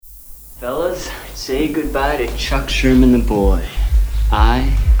Fellas, say goodbye to Chuck Sherman the boy.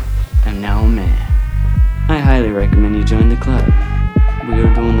 I am now a man. I highly recommend you join the club. We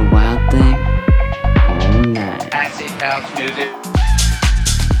are doing the wild thing all night. Acid house music.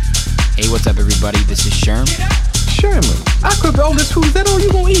 Hey, what's up, everybody? This is Sherm. Sherman, I could be all this food. Is that all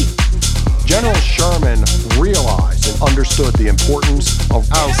you gonna eat? General Sherman realized and understood the importance of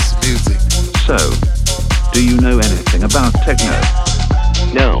House music. So, do you know anything about techno?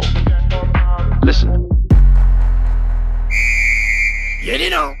 No. Listen.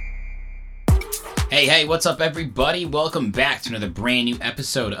 Hey, what's up, everybody? Welcome back to another brand new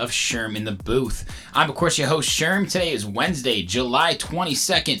episode of Sherm in the Booth. I'm, of course, your host, Sherm. Today is Wednesday, July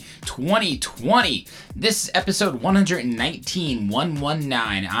 22nd, 2020. This is episode 119.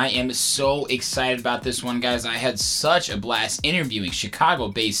 I am so excited about this one, guys. I had such a blast interviewing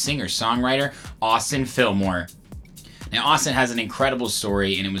Chicago-based singer-songwriter Austin Fillmore. Now, Austin has an incredible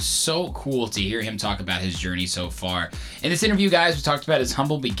story, and it was so cool to hear him talk about his journey so far. In this interview, guys, we talked about his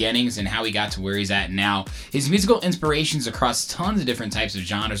humble beginnings and how he got to where he's at now, his musical inspirations across tons of different types of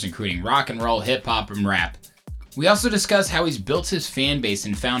genres, including rock and roll, hip-hop, and rap. We also discuss how he's built his fan base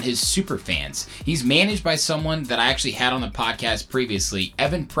and found his super fans. He's managed by someone that I actually had on the podcast previously,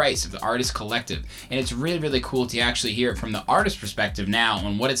 Evan Price of the Artist Collective, and it's really, really cool to actually hear it from the artist perspective now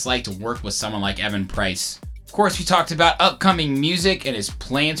on what it's like to work with someone like Evan Price. Of course, we talked about upcoming music and his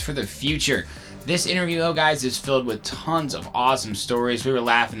plans for the future. This interview, though, guys, is filled with tons of awesome stories. We were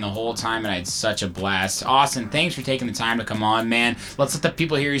laughing the whole time, and I had such a blast. Austin, thanks for taking the time to come on, man. Let's let the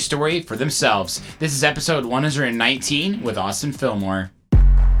people hear your story for themselves. This is episode 119 with Austin Fillmore.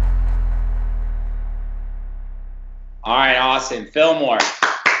 All right, Austin Fillmore.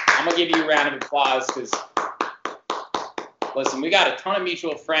 I'm going to give you a round of applause because... Listen, we got a ton of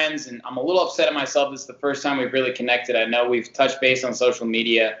mutual friends, and I'm a little upset at myself. This is the first time we've really connected. I know we've touched base on social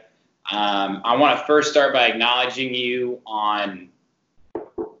media. I want to first start by acknowledging you on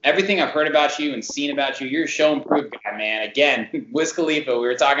everything I've heard about you and seen about you. You're a show and prove guy, man. Again, Wiz Khalifa, we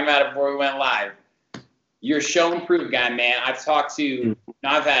were talking about it before we went live. You're a show and prove guy, man. I've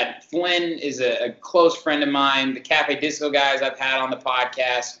had Flynn is a close friend of mine, the Cafe Disco guys I've had on the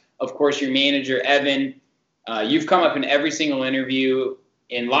podcast. Of course, your manager, Evan. You've come up in every single interview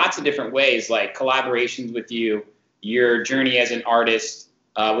in lots of different ways, like collaborations with you, your journey as an artist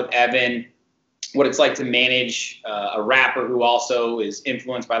with Evan, what it's like to manage a rapper who also is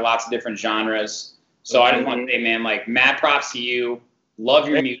influenced by lots of different genres. So I just want to say, man, like, mad props to you. Love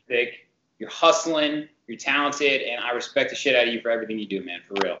your music. You're hustling. You're talented. And I respect the shit out of you for everything you do, man,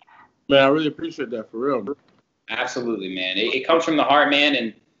 for real. Man, I really appreciate that, for real, bro. Absolutely, man. It comes from the heart, man,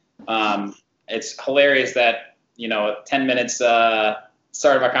 and it's hilarious that, 10 minutes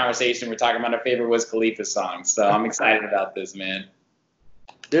started our conversation. We're talking about our favorite Wiz Khalifa song. So I'm excited about this, man.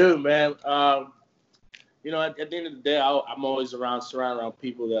 Dude, man. At the end of the day, I'm always surrounded around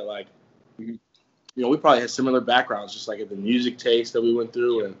people that, like, we probably have similar backgrounds, just like at the music taste that we went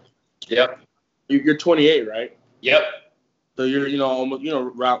through. And yep. You're 28, right? Yep. So you're, almost,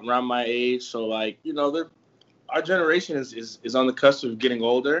 around my age. So, like, our generation is on the cusp of getting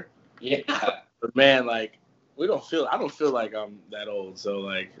older. Yeah. But man, like, I don't feel like I'm that old. So,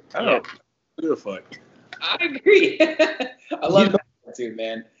 like, I don't give a fuck. I agree. I love that too,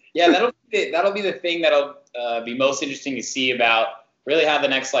 man. Yeah, that'll be the thing that'll be most interesting to see about really how the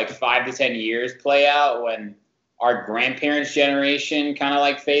next, like, 5 to 10 years play out when our grandparents' generation kind of,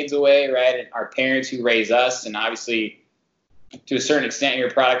 like, fades away, right? And our parents who raise us, and obviously, to a certain extent, you're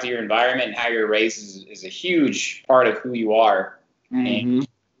a product of your environment, and how you're raised is a huge part of who you are. Mm-hmm. And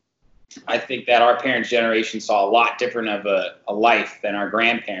I think that our parents' generation saw a lot different of a life than our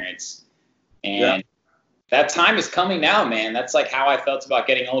grandparents. And that time is coming now, man. That's like how I felt about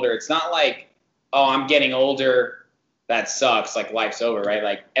getting older. It's not like, oh, I'm getting older, that sucks, like life's over, right?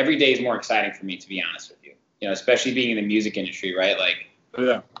 Like, every day is more exciting for me, to be honest with you. Especially being in the music industry, right? Like,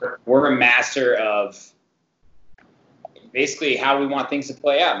 we're a master of basically how we want things to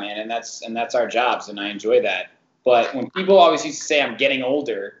play out, man. And that's our jobs, and I enjoy that. But when people always used to say I'm getting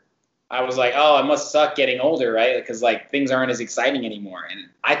older, I was like, oh, it must suck getting older, right? Because, like, things aren't as exciting anymore. And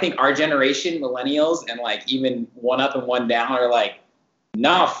I think our generation, millennials, and, like, even one up and one down are like,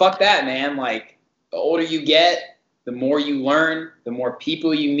 nah, fuck that, man. Like, the older you get, the more you learn, the more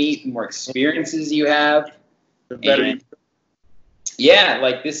people you meet, the more experiences you have. The better you. Yeah,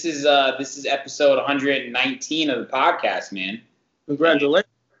 like, this is episode 119 of the podcast, man. Congratulations.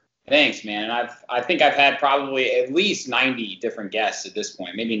 Thanks, man. And I think I've had probably at least 90 different guests at this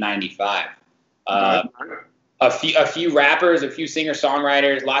point, maybe 95. A few rappers, a few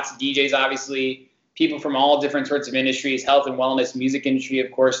singer-songwriters, lots of DJs, obviously. people from all different sorts of industries, health and wellness, music industry,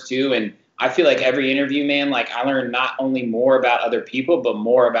 of course, too. And I feel like every interview, man, like I learned not only more about other people, but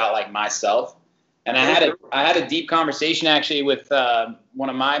more about like myself. And I had a deep conversation actually with one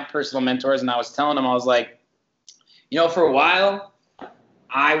of my personal mentors, and I was telling him, I was like, for a while,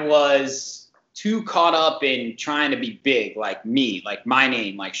 I was too caught up in trying to be big, like me, like my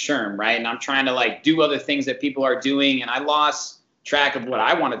name, like Sherm, right? And I'm trying to like do other things that people are doing, and I lost track of what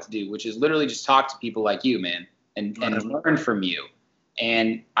I wanted to do, which is literally just talk to people like you, man, and learn from you.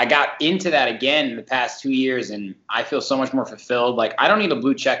 And I got into that again in the past 2 years, and I feel so much more fulfilled. Like, I don't need a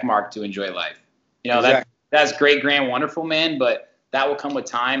blue check mark to enjoy life. Exactly. That's great, grand, wonderful, man, but that will come with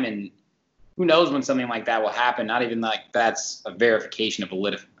time, and who knows when something like that will happen. Not even like that's a verification of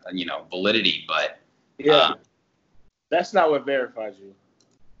validity, but that's not what verifies you.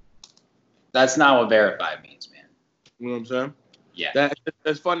 That's not what verified means, man. You know what I'm saying? Yeah.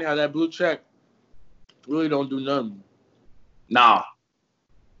 That's funny how that blue check really don't do nothing. No.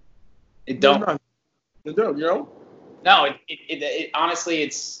 It don't. It don't, No, it honestly,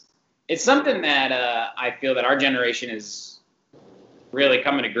 it's something that I feel that our generation is really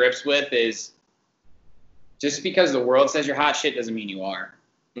coming to grips with, is just because the world says you're hot shit doesn't mean you are.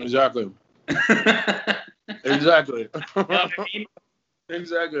 Exactly. You Exactly. know what I mean?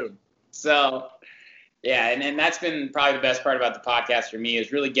 Exactly. So, yeah, and that's been probably the best part about the podcast for me,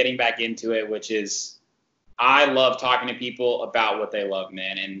 is really getting back into it, which is I love talking to people about what they love,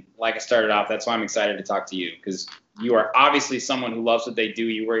 man. And like I started off, that's why I'm excited to talk to you, because you are obviously someone who loves what they do.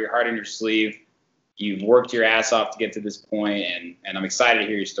 You wear your heart on your sleeve. You've worked your ass off to get to this point, and I'm excited to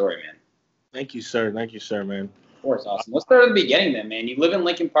hear your story, man. Thank you, sir. Thank you, sir, man. Of course, awesome. Let's start at the beginning then, man. You live in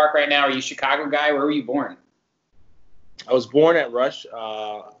Lincoln Park right now. Are you a Chicago guy? Where were you born? I was born at Rush,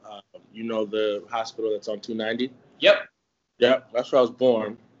 the hospital that's on 290. Yep. Yep, that's where I was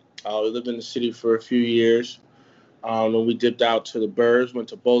born. We lived in the city for a few years. Then we dipped out to the Burbs, went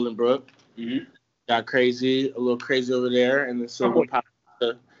to Bolingbrook. Mm-hmm. Got a little crazy over there, and then Silver popped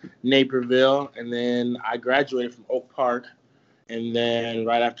to Naperville, and then I graduated from Oak Park, and then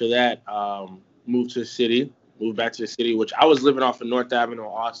right after that, moved back to the city, which I was living off of North Avenue,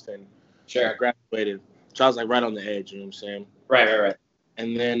 Austin. Sure. I graduated, so I was like right on the edge, you know what I'm saying? Right.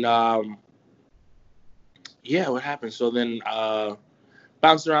 And then, what happened? So then,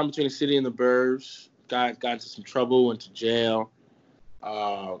 bounced around between the city and the burbs, got into some trouble, went to jail,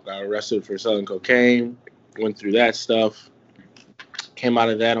 got arrested for selling cocaine, went through that stuff, came out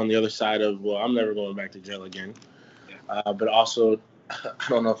of that on the other side of, well, I'm never going back to jail again. But also, I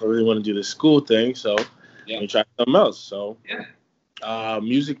don't know if I really want to do this school thing, so let me try something else. So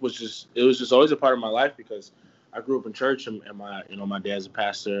music was just always a part of my life, because I grew up in church, and my dad's a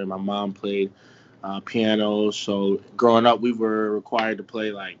pastor, and my mom played piano. So growing up, we were required to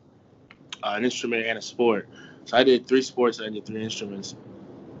play like an instrument and a sport. So I did 3 sports and I did 3 instruments.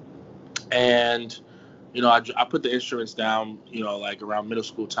 And I put the instruments down, like around middle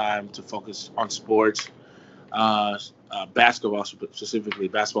school time, to focus on sports, basketball specifically,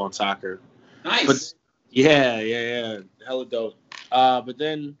 basketball and soccer. Nice. But yeah, hella dope. But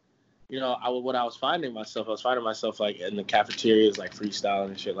then, what I was finding myself like in the cafeterias, like freestyling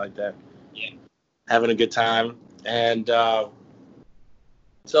and shit like that. Yeah. Having a good time. And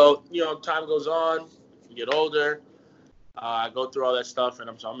so, time goes on, you get older. I go through all that stuff, and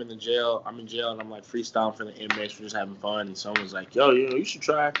I'm in jail, and I'm like freestyling for the inmates, for just having fun. And someone was like, "Yo, you should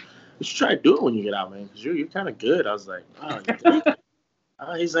try doing it when you get out, man, because you're kind of good." I was like, "Oh, you think?"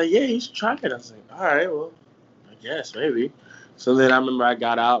 He's like, "Yeah, you should try it." I was like, "All right, well, I guess maybe." So then I remember I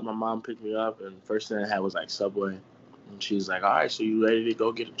got out, my mom picked me up, and first thing I had was like Subway, and she's like, "All right, so you ready to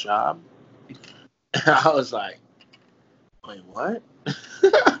go get a job?" And I was like, "Wait, what?"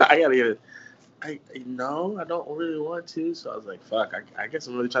 I gotta get it. No, I don't really want to. So I was like, fuck, I guess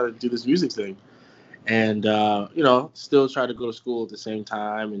I'm really trying to do this music thing. And, still try to go to school at the same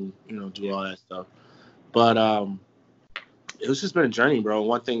time and, do all that stuff. But it was just been a journey, bro.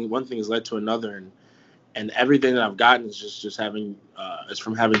 One thing has led to another. And everything that I've gotten is just having, it's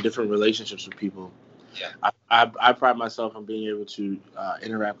from having different relationships with people. Yeah. I pride myself on being able to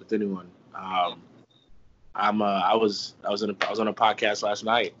interact with anyone. I was on a podcast last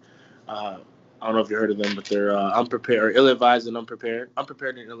night. I don't know if you heard of them, but they're Unprepared, Ill-Advised and Unprepared.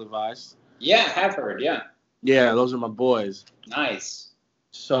 Unprepared and Ill-Advised. Yeah, I have heard, yeah. Yeah, those are my boys. Nice.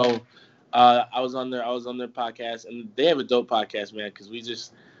 So I was on their podcast, and they have a dope podcast, man, because we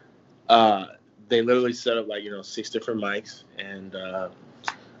just they literally set up like 6 different mics, and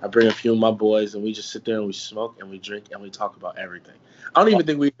I bring a few of my boys, and we just sit there and we smoke and we drink and we talk about everything. I don't even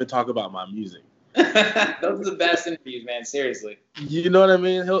think we even talk about my music. Those are the best interviews, man. Seriously. You know what I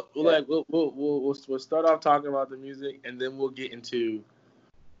mean? We'll start off talking about the music, and then we'll get into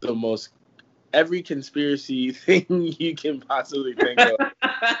the most every conspiracy thing you can possibly think of.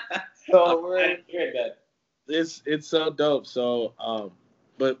 So it's so dope. So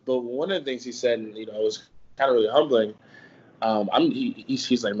but one of the things he said, and it was kind of really humbling.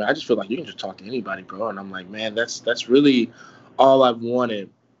 He's like, man, I just feel like you can just talk to anybody, bro. And I'm like, man, that's really all I've wanted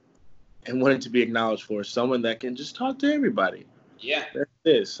and wanted to be acknowledged for, someone that can just talk to everybody. Yeah. That's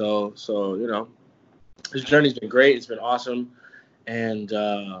it. So his journey's been great. It's been awesome. And,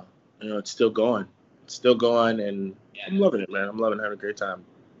 it's still going. It's still going, and I'm loving it, man. I'm loving having a great time.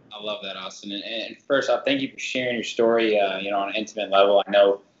 I love that, Austin. And first off, thank you for sharing your story, on an intimate level. I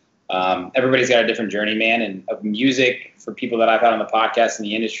know everybody's got a different journey, man, and of music for people that I've had on the podcast in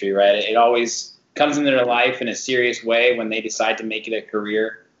the industry, right? It always comes into their life in a serious way when they decide to make it a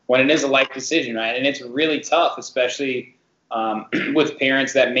career, when it is a life decision, right? And it's really tough, especially with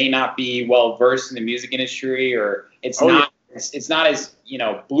parents that may not be well versed in the music industry, or it's not as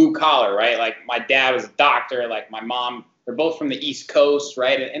blue collar, right? Like my dad was a doctor, like my mom, they're both from the East Coast,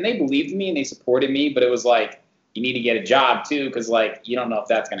 right? And they believed in me and they supported me, but it was like, you need to get a job too, because like you don't know if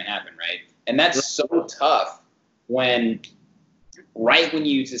that's going to happen, right? And that's so tough when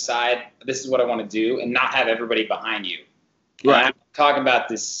you decide this is what I want to do and not have everybody behind you. Right. I'm talking about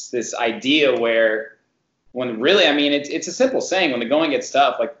this idea where when really, I mean, it's a simple saying, when the going gets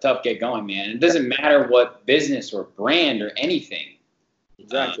tough, like the tough get going, man. It doesn't matter what business or brand or anything.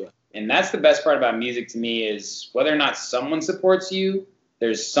 Exactly. And that's the best part about music to me, is whether or not someone supports you,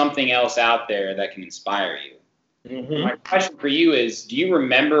 there's something else out there that can inspire you. Mm-hmm. My question for you is, do you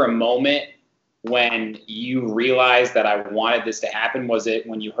remember a moment when you realized that I wanted this to happen? Was it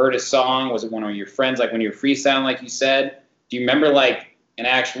when you heard a song? Was it one of your friends, like when you were freestyling, like you said? Do you remember like an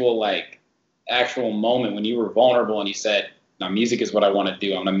actual moment when you were vulnerable and you said, "No, music is what I want to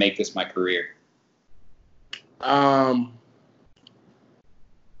do. I'm gonna make this my career"? I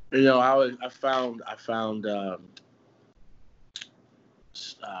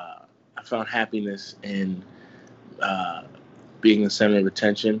found happiness in being the center of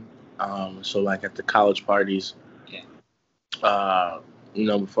attention. So like at the college parties,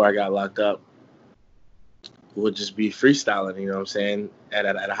 before I got locked up, would just be freestyling, you know what I'm saying,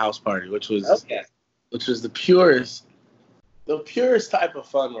 at a house party, which was the purest type of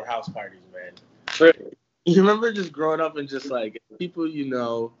fun were house parties, man. True. You remember just growing up and just like people,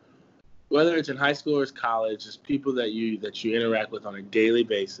 whether it's in high school or it's college, just people that you interact with on a daily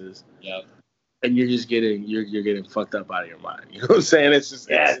basis. Yeah. And you're just you're getting fucked up out of your mind. You know what I'm saying? It's just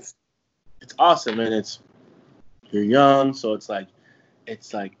it's awesome, man. You're young, so it's like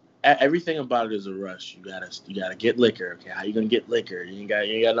everything about it is a rush. You gotta get liquor. Okay, how you gonna get liquor? You ain't got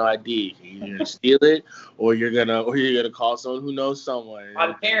no ID. You're gonna steal it, or you're gonna call someone who knows someone. At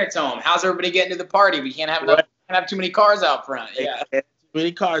the parents' home. How's everybody getting to the party? We can't have too many cars out front. Yeah. Too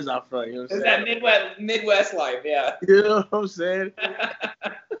many cars out front. You know what I'm saying? It's that Midwest life. Yeah. You know what I'm saying?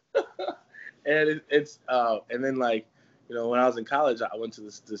 And and then like, when I was in college, I went to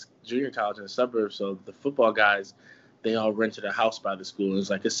this junior college in the suburbs. So the football guys, they all rented a house by the school. It was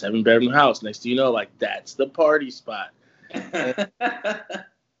like a 7-bedroom house. Next thing you know, like that's the party spot.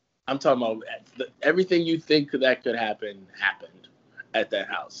 I'm talking about everything you think that could happen happened at that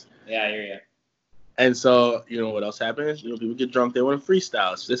house. Yeah, I hear you. And so, what else happens? People get drunk. They want to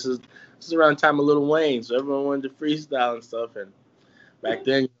freestyle. So this is around the time of Lil Wayne. So everyone wanted to freestyle and stuff. And back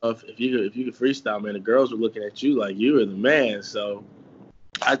then, if you could freestyle, man, the girls were looking at you like you were the man. So,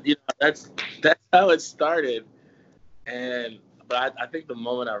 that's how it started. But I think the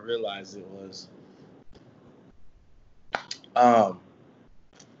moment I realized it was, I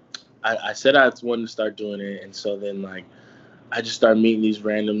said I wanted to start doing it, and so then like I just started meeting these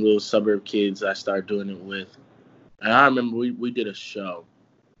random little suburb kids I started doing it with, and I remember we did a show.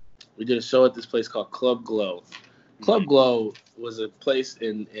 We did a show at this place called Club Glow. Club Glow was a place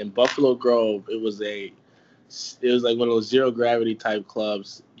in Buffalo Grove. It was like one of those zero gravity type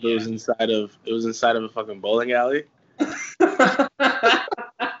clubs. Yeah. It was inside of a fucking bowling alley.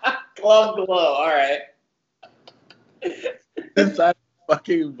 Club Glow, all right. Inside a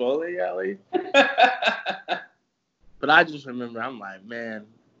fucking bowling alley. But I just remember, I'm like, man,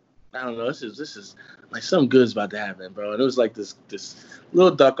 I don't know, this is like something good's about to happen, bro. And it was like this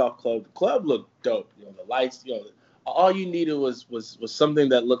little duck off club. The club looked dope. The lights, all you needed was something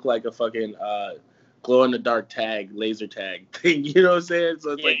that looked like a fucking glow in the dark laser tag thing. You know what I'm saying?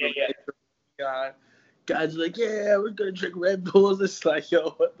 So it's guys are like, yeah, we're gonna drink Red Bulls. It's like,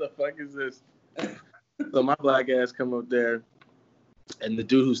 yo, what the fuck is this? So my black ass come up there, And the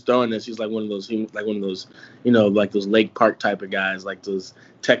dude who's throwing this, he's like one of those, like those Lake Park type of guys, like those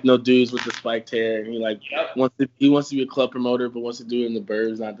techno dudes with the spiked hair. And he wants to be a club promoter, but wants to do it in the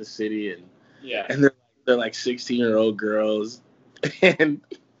burbs, not the city. And and they're like 16-year-old girls, and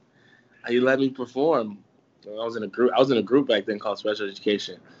he let me perform. I was in a group back then called Special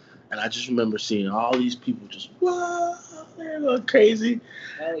Education, and I just remember seeing all these people just they're going crazy.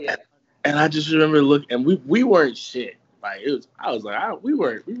 Hell yeah! And I just remember looking, and we weren't shit. Like we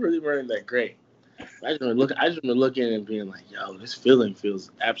really weren't that great. I just remember looking and being like, yo, this feeling feels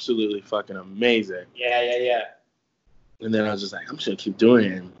absolutely fucking amazing. Yeah. And then I was just like, I'm just gonna keep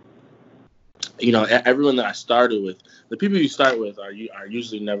doing it. And, you know, everyone that I started with, the people you start with are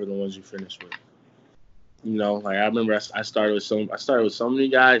usually never the ones you finish with. You know, like I remember I started with so many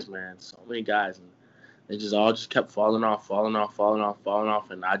guys, man, and they just all kept falling off,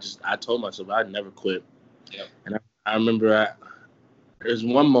 and I told myself I'd never quit. Yep. And I remember there's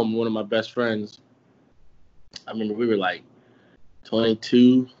one moment, one of my best friends, I remember we were like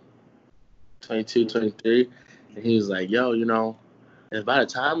 22, 23, and he was like, yo, you know, and by the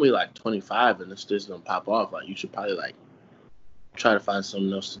time we like 25 and this is gonna pop off, like you should probably like try to find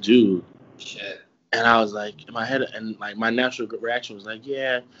something else to do. Shit. And I was like, in my head, and like my natural reaction was like,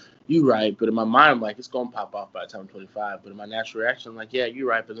 yeah, you right. But in my mind, I'm like, it's gonna pop off by the time I'm 25. But in my natural reaction, I'm like, yeah, you're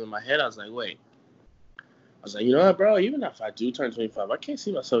right. But in my head, I was like, wait. I was like, you know what, bro? Even if I do turn 25, I can't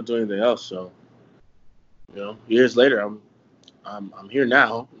see myself doing anything else. So, you know, years later, I'm here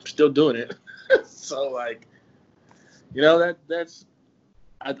now. I'm still doing it. So like, you know, that's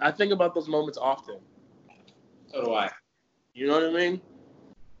I think about those moments often. So do I. You know what I mean?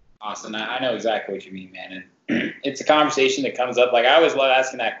 Austin, I know exactly what you mean, man. And it's a conversation that comes up. Like, I always love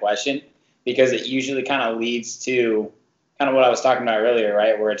asking that question because it usually kind of leads to kind of what I was talking about earlier,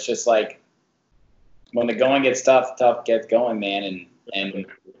 right? Where it's just like, when the going gets tough gets going, man. And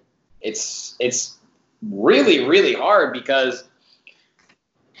it's really, really hard because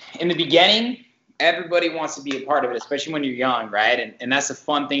in the beginning, everybody wants to be a part of it, especially when you're young, right? And that's a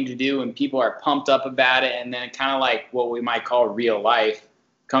fun thing to do, and people are pumped up about it. And then kind of like what we might call real life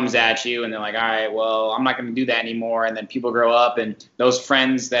comes at you, and they're like, all right, well, I'm not going to do that anymore. And then people grow up, and those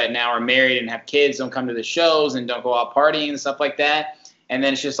friends that now are married and have kids don't come to the shows and don't go out partying and stuff like that. And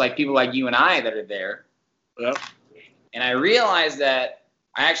then it's just like people like you and I that are there. Yep. And I realized that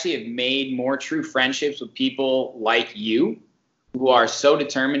I actually have made more true friendships with people like you who are so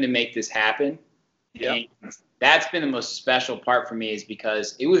determined to make this happen. Yep. And that's been the most special part for me, is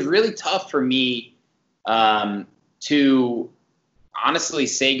because it was really tough for me to honestly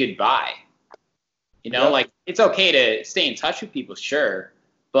say goodbye. You know, like, it's okay to stay in touch with people, sure,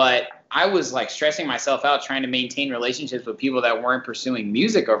 but I was like stressing myself out trying to maintain relationships with people that weren't pursuing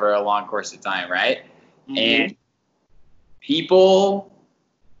music over a long course of time, right? Mm-hmm. And people,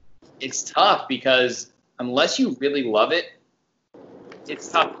 it's tough because unless you really love it, it's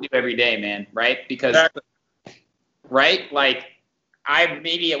tough to do every day, man, right? Because, right, like, I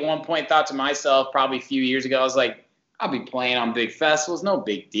maybe at one point thought to myself probably a few years ago, I was like, I'll be playing on big festivals, no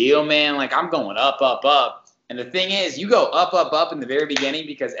big deal, man. Like, I'm going up, up, up. And the thing is, you go up, up, up in the very beginning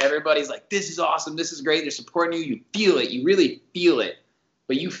because everybody's like, this is awesome, this is great, they're supporting you, you feel it, you really feel it.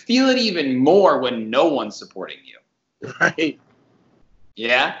 But you feel it even more when no one's supporting you. Right.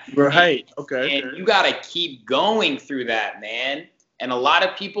 Yeah? Right. Okay. And you got to keep going through that, man. And a lot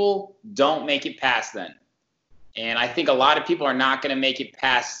of people don't make it past then. And I think a lot of people are not going to make it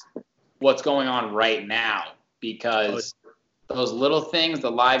past what's going on right now because those little things, the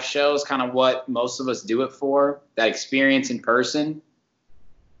live shows, kind of what most of us do it for, that experience in person.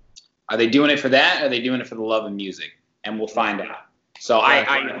 Are they doing it for that? Or are they doing it for the love of music? And we'll find out. So I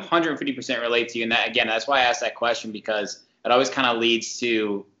 150% relate to you. And that, again, that's why I asked that question, because it always kind of leads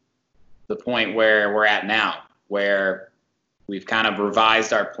to the point where we're at now, where we've kind of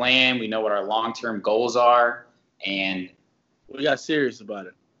revised our plan. We know what our long-term goals are. And we got serious about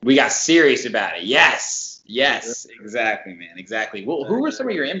it. Yes, exactly, man. Exactly. Well, who were some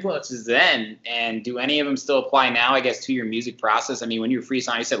of your influences then? And do any of them still apply now, I guess, to your music process? I mean, when you were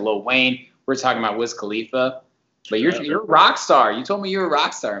freestyling, you said Lil Wayne. We're talking about Wiz Khalifa. But you're a rock star. You told me you're a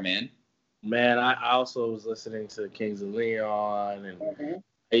rock star, man. Man, I also was listening to Kings of Leon, and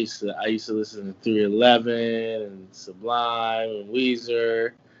I used to listen to 311 and Sublime and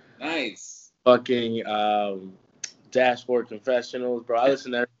Weezer. Nice. Fucking Dashboard Confessionals, bro. I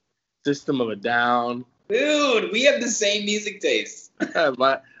listen to System of a Down. Dude, we have the same music taste.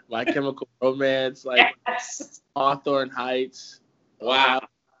 my Chemical Romance, like Hawthorne Heights. Wow.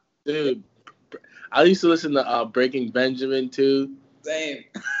 Dude, I used to listen to Breaking Benjamin too. Same.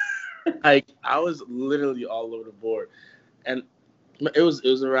 Like, I was literally all over the board. And It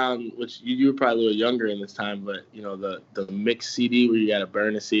was around, which you were probably a little younger in this time, but you know the mix CD where you gotta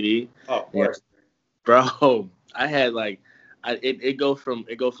burn a CD. Oh, of course. Yeah. Bro, I had like, it go from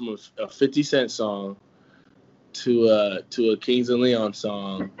a 50 Cent song to a Kings and Leon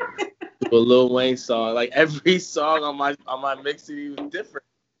song to a Lil Wayne song. Like every song on my mix CD was different,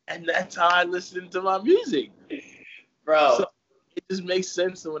 and that's how I listened to my music, Bro. So it just makes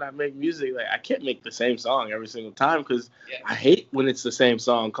sense that when I make music, like I can't make the same song every single time because I hate when it's the same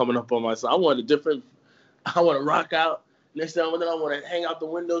song coming up on my song. I want to rock out next time, and then I want to hang out the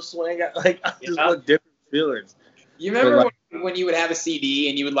window, swing out. Like I just want different feelings. You remember when you would have a CD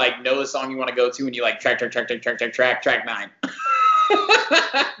and you would like know the song you want to go to and you like track 9.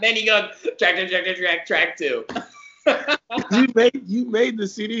 Then you go track 2. You made the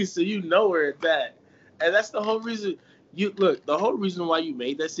CD so you know where it's at, and that's the whole reason. The whole reason why you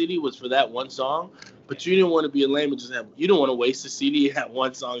made that CD was for that one song, but you didn't want to be a lame and just you don't want to waste the CD at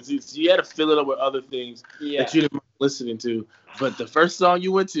one song. So you had to fill it up with other things that you didn't mind listening to. But the first song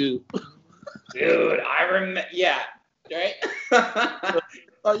you went to, dude, I remember. Yeah, right.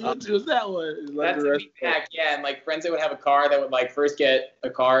 all you went to was that one. Like that's the back, yeah. And like friends that would have a car that would like first get a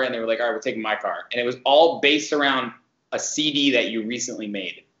car and they were like, all right, we're taking my car, and it was all based around a CD that you recently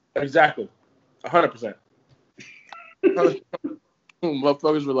made. Exactly, 100%.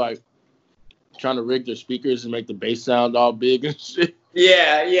 Motherfuckers were like trying to rig their speakers and make the bass sound all big and shit.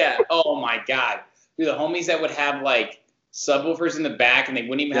 Yeah. Oh my god. Dude, the homies that would have like subwoofers in the back and they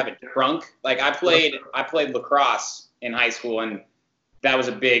wouldn't even have a trunk. Like I played lacrosse in high school and that was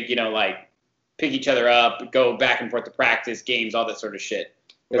a big, like pick each other up, go back and forth to practice, games, all that sort of shit.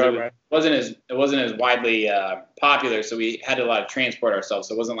 It wasn't as widely popular, so we had to a lot of transport ourselves.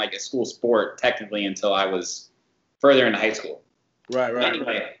 So it wasn't like a school sport technically until I was further into high school. Right.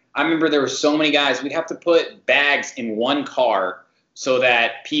 Anyway, I remember there were so many guys. We'd have to put bags in one car so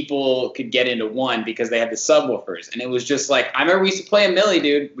that people could get into one because they had the subwoofers. And it was just like, I remember we used to play a Millie,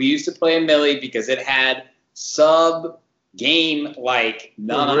 dude. We used to play a Millie because it had sub game like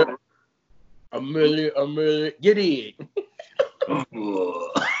none other. A Millie, get in.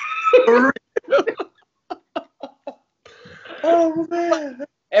 Oh, man.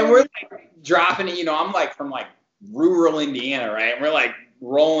 And we're like dropping it, I'm like from like rural Indiana, right? And we're like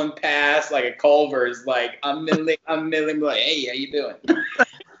rolling past like a Culver's, like I'm Millie, like, hey, how you doing?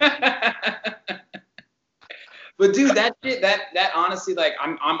 But dude, that shit, that honestly, like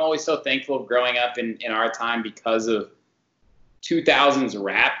I'm always so thankful of growing up in our time because of 2000s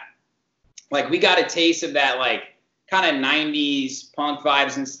rap. Like we got a taste of that like kind of 90s punk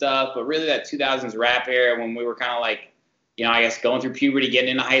vibes and stuff, but really that 2000s rap era when we were kind of like, I guess going through puberty, getting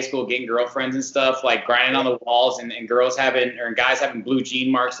into high school, getting girlfriends and stuff, like grinding on the walls and guys having blue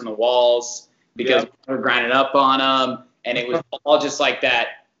jean marks on the walls because we were grinding up on them. And it was all just like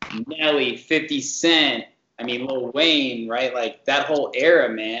that Nelly, 50 Cent, Lil Wayne, right? Like that whole era,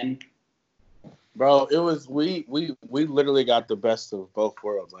 man. Bro, it was, we literally got the best of both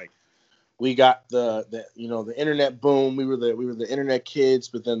worlds. Like we got the internet boom. We were the internet kids,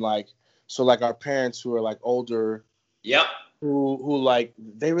 but then like our parents who are like older, yep. Who like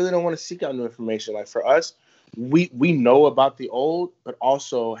they really don't want to seek out new information. Like for us, we know about the old, but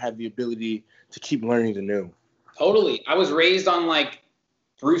also have the ability to keep learning the new. Totally. I was raised on like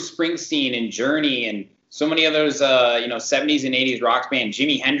Bruce Springsteen and Journey and so many of those 70s and 80s rock band,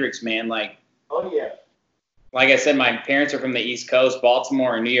 Jimi Hendrix, man. Like, oh yeah. Like I said, my parents are from the East Coast,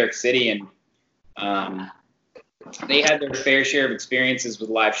 Baltimore and New York City, and they had their fair share of experiences with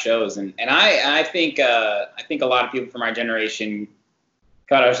live shows, and I think a lot of people from our generation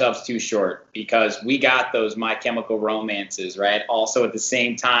cut ourselves too short because we got those My Chemical Romances, right? Also at the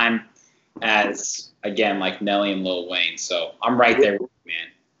same time as again like Nelly and Lil Wayne. So I'm right there with you, man.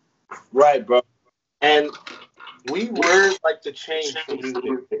 Right, bro. And we were like the change for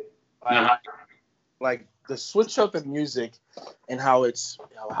music. Like the switch up in music and how it's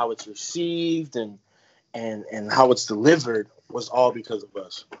received and how it's delivered was all because of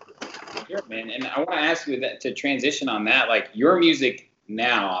us. Sure, man. And I want to ask you that to transition on that, like your music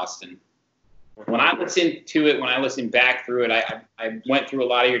now, Austin. When I listen to it, when I listen back through it, I went through a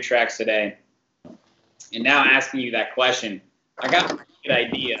lot of your tracks today. And now asking you that question, I got a good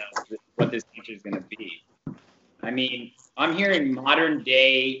idea of what this answer is going to be. I'm hearing modern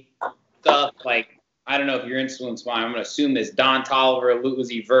day stuff like, I don't know if you're influenced by, I'm going to assume this Don Toliver, Lil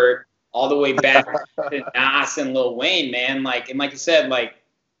Uzi Vert, all the way back to Nas and Lil Wayne, man. Like you said, like,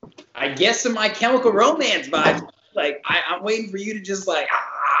 I guess some My Chemical Romance vibes. Like, I'm waiting for you to just like,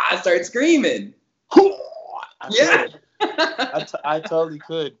 start screaming. I totally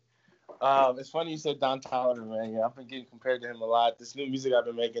could. It's funny you said Don Toliver, man. Yeah, I've been getting compared to him a lot. This new music I've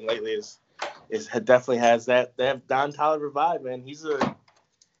been making lately is definitely has that Don Toliver vibe, man.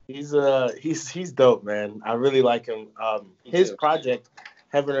 He's dope, man. I really like him. His project,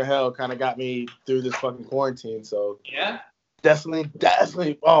 Heaven or Hell, kind of got me through this fucking quarantine. So Yeah.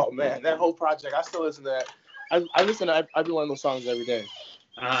 Definitely. Oh man, that whole project. I still listen to that. I listen to every one of those songs every day.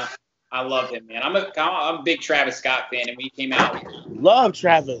 I love him, man. I'm a big Travis Scott fan, and when he came out, Love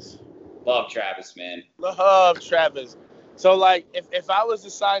Travis. love Travis, man. Love Travis. So like, if I was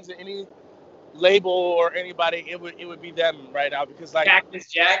assigned to any label or anybody, it would be them right now because like Cactus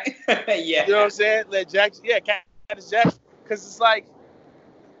Jack. Yeah. you know what I'm saying? Like Cactus Jack. Because it's like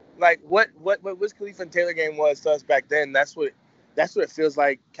what Wiz Khalifa and Taylor Gang was to us back then. That's what it feels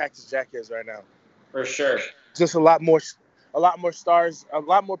like Cactus Jack is right now. For sure. Just a lot more stars, a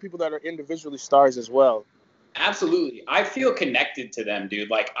lot more people that are individually stars as well. Absolutely. I feel connected to them, dude.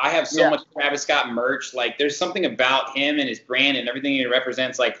 Like, I have so much Travis Scott merch. Like, there's something about him and his brand and everything he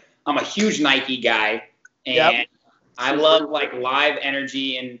represents. Like, I'm a huge Nike guy, and I love, like, live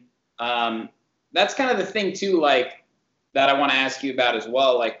energy. And that's kind of the thing, too, like, that I want to ask you about as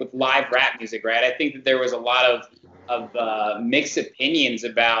well. Like, with live rap music, right? I think that there was a lot of mixed opinions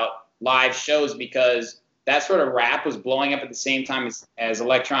about live shows because that sort of rap was blowing up at the same time as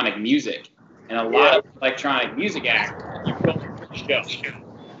electronic music. And a lot of electronic music acts, you go to the show,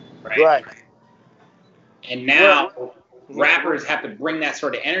 right? And now rappers have to bring that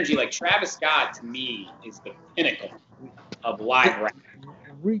sort of energy. Like Travis Scott, to me, is the pinnacle of live rap.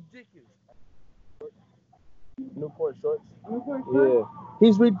 Ridiculous. Newport shorts. Yeah,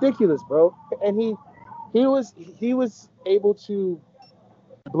 he's ridiculous, bro. And he was able to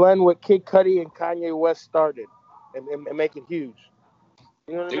blend what Kid Cudi and Kanye West started and make it huge.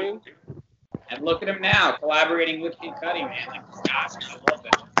 You know what I mean? And look at him now, collaborating with Kid Cudi, man. Like, gosh, I love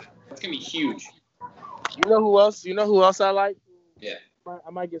that. It's gonna be huge. You know who else I like? Yeah.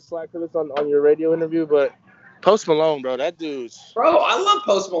 I might get slack for this on your radio interview, but Post Malone, bro. That dude's. Bro, I love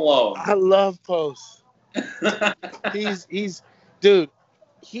Post Malone. I love Post. Dude.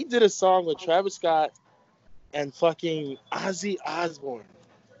 He did a song with Travis Scott and fucking Ozzy Osbourne.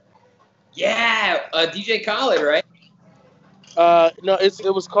 Yeah, DJ Khaled, right? No,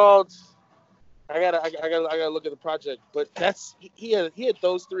 it was called. I gotta look at the project, but he had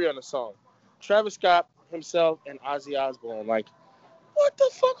those three on the song, Travis Scott himself and Ozzy Osbourne. Like, what the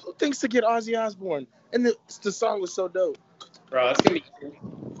fuck? Who thinks to get Ozzy Osbourne? And the song was so dope. Bro, that's gonna be you.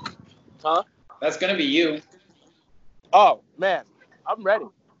 Huh? That's gonna be you. Oh man, I'm ready.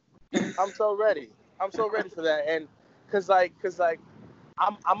 I'm so ready. I'm so ready for that. And cause I'm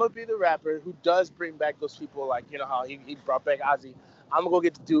gonna be the rapper who does bring back those people. Like, you know how he brought back Ozzy. I'm gonna go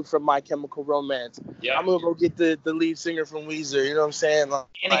get the dude from My Chemical Romance. Yeah. I'm gonna go get the lead singer from Weezer. You know what I'm saying?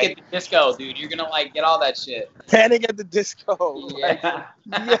 Panic at the Disco, dude. You're gonna get all that shit. Panic at the Disco. Yeah.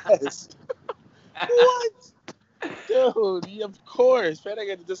 Yes. What? Dude, yeah, of course. Panic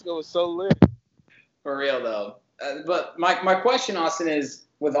at the Disco was so lit. For real though. But my question, Austin, is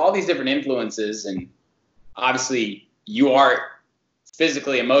with all these different influences, and obviously you are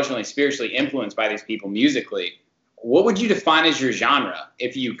physically, emotionally, spiritually influenced by these people musically. What would you define as your genre,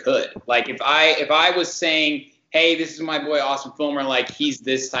 if you could? Like, if I was saying, hey, this is my boy Austin Fulmer, like, he's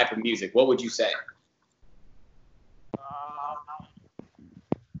this type of music, what would you say?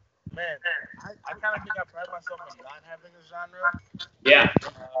 Man, I kind of think I pride myself on not having a genre. Yeah.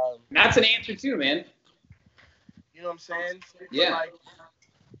 That's an answer too, man. You know what I'm saying? Yeah. Like,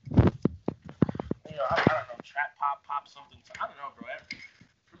 you know, I don't know, trap, pop, something. I don't know, bro.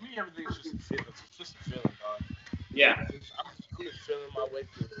 For me, everything's just a feeling. It's just a feeling, dog. Yeah. I'm just feeling my way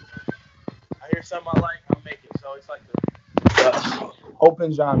through it. I hear something I like, I'll make it. So it's like the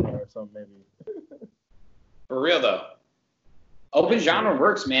open genre or something, maybe. For real, though. Open genre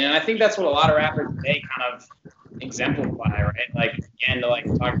works, man. And I think that's what a lot of rappers today kind of exemplify, right? Like, again,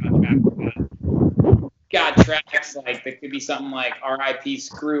 to talk about trap. Got tracks like that could be something like R.I.P.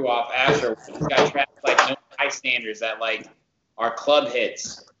 Screw off Astro. Got tracks like No Bystanders that are club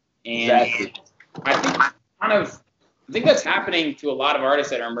hits. And Exactly. I think that's happening to a lot of artists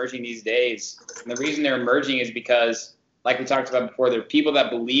that are emerging these days. And the reason they're emerging is because, like we talked about before, they're people that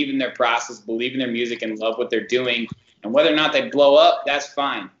believe in their process, believe in their music, and love what they're doing. And whether or not they blow up, that's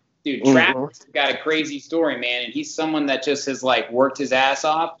fine. Dude, Travis got a crazy story, man. And he's someone that just has worked his ass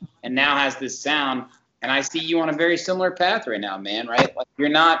off and now has this sound. And I see you on a very similar path right now, man, right? Like, you're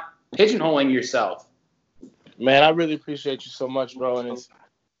not pigeonholing yourself. Man, I really appreciate you so much, bro. And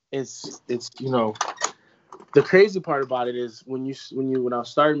it's you know, the crazy part about it is when I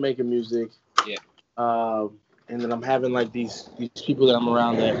started making music, and then I'm having these people that I'm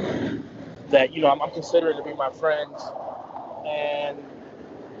around that that I'm considering to be my friends, and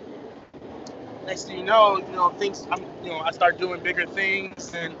next thing you know, things. I start doing bigger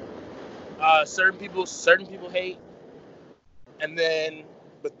things, and certain people hate, and then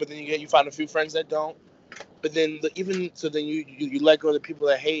but then you find a few friends that don't. But then then you let go of the people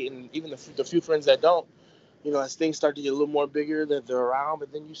that hate, and even the few friends that don't. As things start to get a little more bigger, that they're around,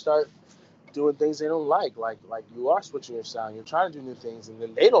 but then you start doing things they don't like you are switching your sound. You're trying to do new things, and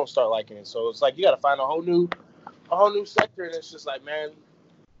then they don't start liking it. So it's like you got to find a whole new sector, and it's just like, man,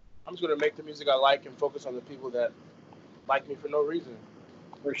 I'm just gonna make the music I like and focus on the people that like me for no reason.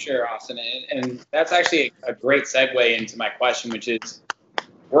 For sure, Austin, and that's actually a great segue into my question, which is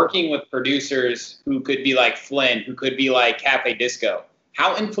working with producers who could be like Flynn, who could be like Cafe Disco.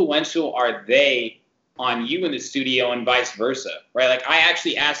 How influential are they on you in the studio and vice versa, right? Like, I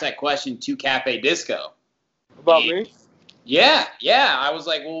actually asked that question to Cafe Disco. About me? Yeah. I was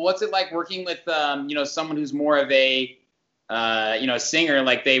like, well, what's it like working with, someone who's more of a, singer,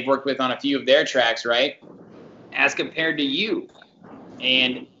 like they've worked with on a few of their tracks, right? As compared to you.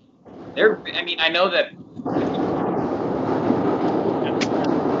 And I know that.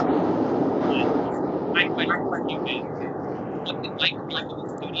 My question for you is, what's it like being in the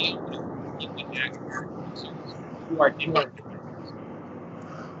studio with actors who are different?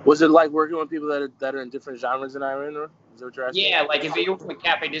 Was it like working with people that are in different genres than I'm in, or is that what you're asking? Yeah, like if you're working with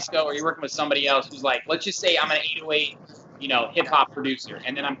Cafe Disco or you're working with somebody else who's like, let's just say I'm an 808, hip hop producer,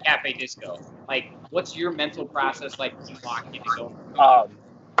 and then I'm Cafe Disco. Like, what's your mental process like when you walk in to go?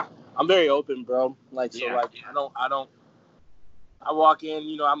 I'm very open, bro. I walk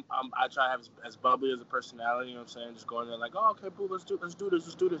in, I try to have as bubbly as a personality, you know what I'm saying? Just going there like, oh, okay, boo, let's do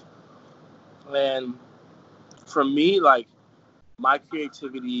this. And for me, like, my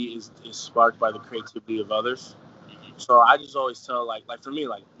creativity is sparked by the creativity of others. So I just always tell, like for me,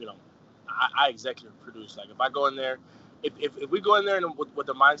 like, I executive produce. Like, if I go in there, if we go in there with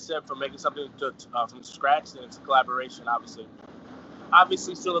the mindset for making something from scratch, then it's a collaboration, obviously.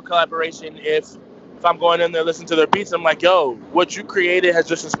 Obviously, still a collaboration if I'm going in there listening to their beats, I'm like, yo, what you created has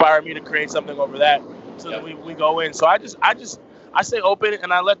just inspired me to create something over that. So then we go in. So I stay open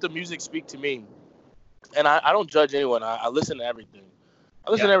and I let the music speak to me. And I don't judge anyone. I listen to everything.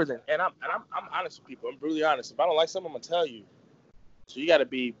 To everything. And I'm honest with people. I'm brutally honest. If I don't like something, I'm gonna tell you. So you got to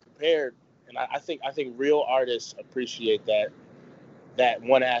be prepared. And I think real artists appreciate that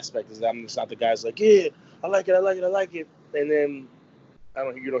one aspect is that I'm just not the guys like, yeah, I like it. And then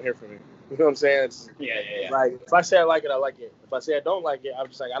you don't hear from me. You know what I'm saying? Yeah. Like, if I say I like it, I like it. If I say I don't like it, I'm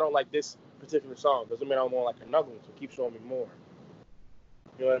just like, I don't like this particular song. Doesn't mean I don't want like another one. So keep showing me more.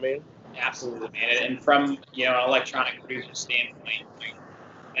 You know what I mean? Absolutely, man. And from, an electronic producer standpoint, like,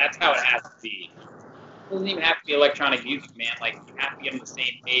 that's how it has to be. It doesn't even have to be electronic music, man. Like, you have to get on the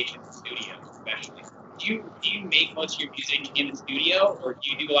same page in the studio, especially. Do you make most of your music in the studio, or do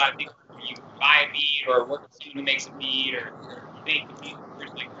you do a lot of things where you buy a beat or work with someone who makes a beat, or you make the beat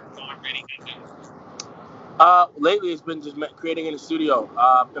first, like songwriting? Lately it's been just creating in the studio.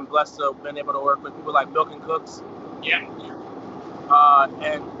 I've been blessed to have been able to work with people like Milk and Cooks. Yeah.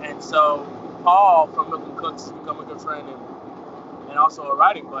 And so Paul from Milk and Cooks has become a good friend and also a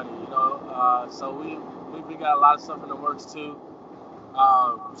writing buddy, so we got a lot of stuff in the works too.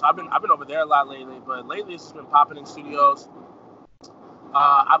 So I've been over there a lot lately, but lately it's just been popping in studios.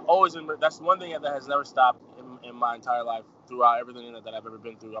 I've always been, that's one thing that has never stopped in my entire life throughout everything that I've ever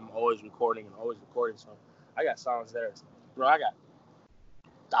been through. I'm always recording. So I got songs there, bro. I got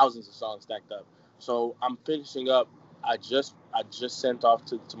thousands of songs stacked up. So I'm finishing up. I just sent off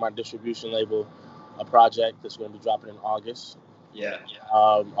to my distribution label a project that's going to be dropping in August. Yeah.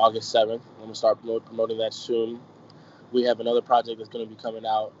 August 7th. I'm going to start promoting that soon. We have another project that's going to be coming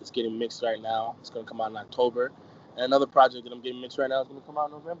out. It's getting mixed right now. It's going to come out in October. And another project that I'm getting mixed right now is going to come out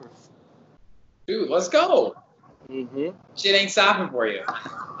in November. Dude, let's go. Mm-hmm. Shit ain't stopping for you.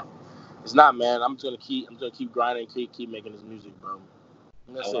 It's not, man. I'm gonna keep grinding, keep making this music, bro.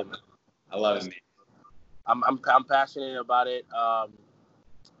 And that's it, man. I love it, man. I'm passionate about it.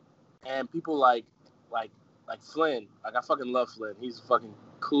 And people like Flynn. Like, I fucking love Flynn. He's a fucking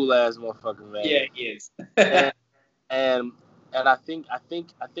cool ass motherfucker, man. Yeah, he is. and I think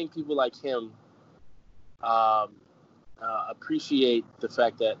people like him appreciate the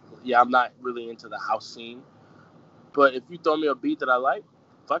fact that, I'm not really into the house scene, but if you throw me a beat that I like,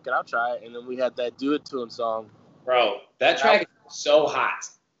 fuck it, I'll try it. And then we had that Do It To Him song. Bro, that track is so hot.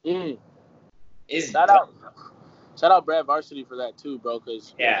 Shout out Brad Varsity for that too, bro.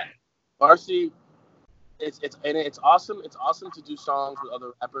 Cause Varsity, it's awesome. It's awesome to do songs with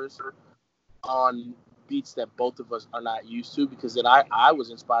other rappers on beats that both of us are not used to, because then I was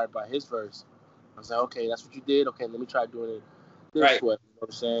inspired by his verse. I was like, okay, that's what you did. Okay, let me try doing it this Right. way. You know what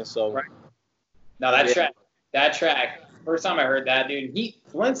I'm saying? So Right. Now that track, first time I heard that, dude,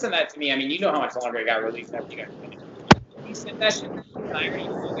 Flynn sent that to me. I mean, you know how much longer it got released after you got finished. He sent that shit to me, and I already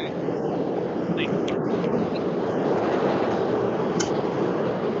knew that.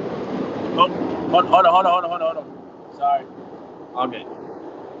 Hold on. Sorry. Okay.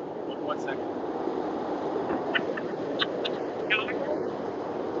 One second.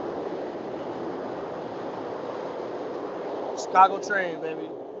 Chicago train, baby.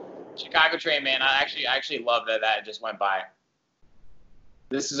 Chicago train, man. I actually love that just went by.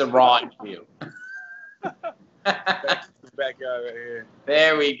 This is a raw interview. Backyard right here.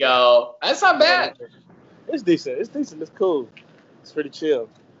 There we go. That's not bad. It's decent. It's cool. It's pretty chill.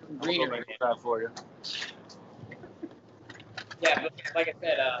 Greenery. Try for you. Yeah, but like I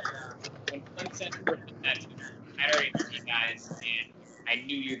said, when Flynn sent that to me, I already knew you guys, and I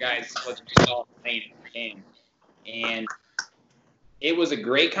knew you guys what you saw playing in the game. And it was a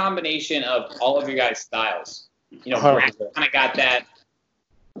great combination of all of your guys' styles. You know, Brad kind of got that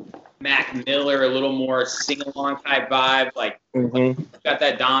Mac Miller, a little more sing-along type vibe. Like, got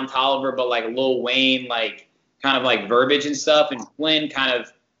that Don Toliver, but like Lil Wayne, like kind of like verbiage and stuff. And Flynn kind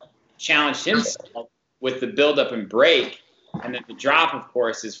of challenged himself with the build-up and break. And then the drop, of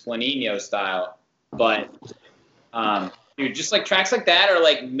course, is Flyninho style. But, dude, just like tracks like that are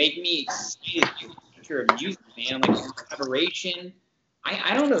like make me excited for the future of music, man. Like collaboration.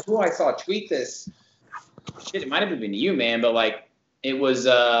 I don't know who I saw tweet this. Shit, it might have been you, man. But like, it was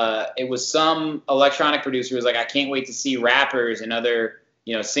some electronic producer who was like, I can't wait to see rappers and other,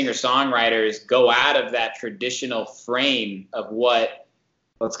 you know, singer-songwriters go out of that traditional frame of what,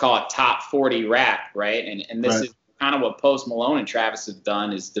 let's call it top 40 rap, right? And this is kind of what Post Malone and Travis have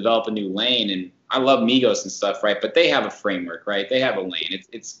done, is develop a new lane. And I love Migos and stuff, right? But they have a framework, right? They have a lane.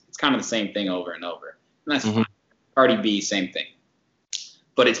 It's kind of the same thing over and over. And that's fine. Cardi B, same thing.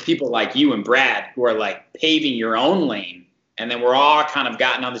 But it's people like you and Brad who are like paving your own lane, and then we're all kind of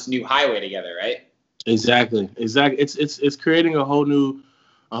gotten on this new highway together, right? Exactly. It's creating a whole new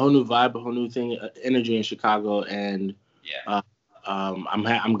vibe, a whole new thing, energy in Chicago, and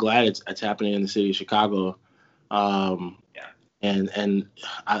I'm glad it's happening in the city of Chicago. And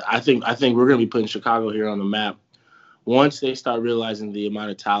I think we're gonna be putting Chicago here on the map once they start realizing the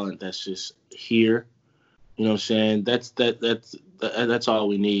amount of talent that's just here. You know what I'm saying? That's all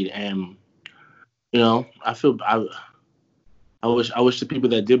we need. And you know, I wish the people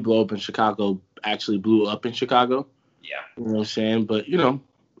that did blow up in Chicago actually blew up in Chicago. Yeah. You know what I'm saying? But you know,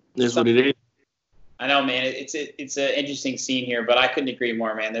 it's what it is. I know, man. It's an interesting scene here, but I couldn't agree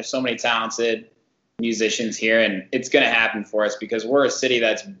more, man. There's so many talented musicians here, and it's going to happen for us because we're a city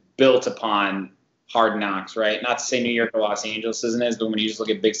that's built upon hard knocks, right? Not to say New York or Los Angeles isn't, but when you just look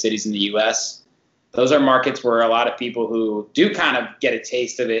at big cities in the U.S., those are markets where a lot of people who do kind of get a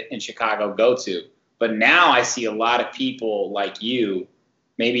taste of it in Chicago go to. But now I see a lot of people like you,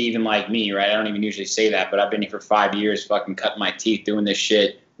 maybe even like me, right? I don't even usually say that, but I've been here for 5 years fucking cutting my teeth doing this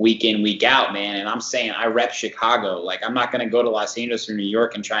shit week in, week out, man. And I'm saying I rep Chicago. Like, I'm not going to go to Los Angeles or New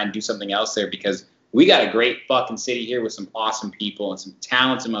York and try and do something else there because we got a great fucking city here with some awesome people and some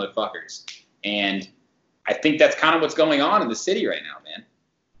talented motherfuckers. And I think that's kind of what's going on in the city right now, man.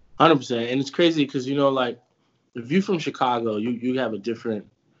 100%. And it's crazy because, you know, like, if you're from Chicago, you got a different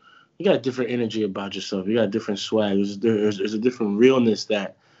energy about yourself. You got a different swag. There's a different realness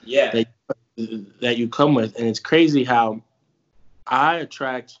that you come with. And it's crazy how I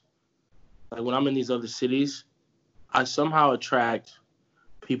attract, like when I'm in these other cities, I somehow attract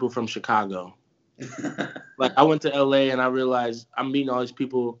people from Chicago. Like I went to LA and I realized I'm meeting all these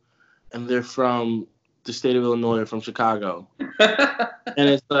people and they're from the state of Illinois or from Chicago. And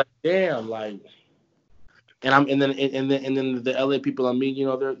it's like, damn, like, and then the LA people I meet, you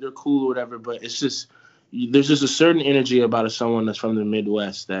know, they're cool or whatever, but it's just there's just a certain energy about someone that's from the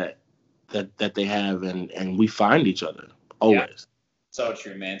Midwest that they have, and we find each other always. Yeah. So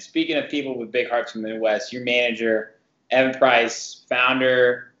true, man. Speaking of people with big hearts from the Midwest, your manager, Evan Price,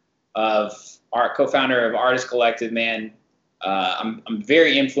 co-founder of Artist Collective, man. I'm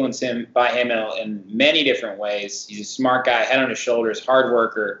very influenced by him in many different ways. He's a smart guy, head on his shoulders, hard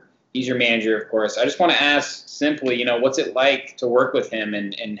worker. He's your manager, of course. I just want to ask simply, you know, what's it like to work with him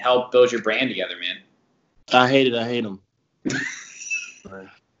and help build your brand together, man? I hate him.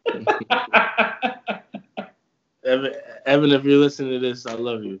 Evan, if you're listening to this, I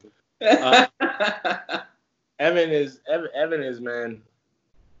love you. Evan is, man,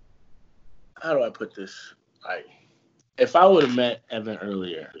 how do I put this? Like, if I would have met Evan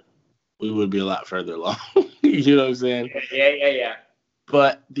earlier, we would be a lot further along. You know what I'm saying? Yeah.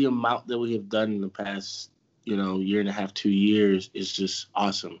 But the amount that we have done in the past, year and a half, 2 years is just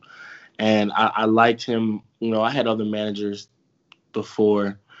awesome. And I liked him. I had other managers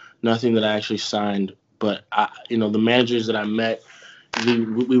before, nothing that I actually signed. But the managers that I met, we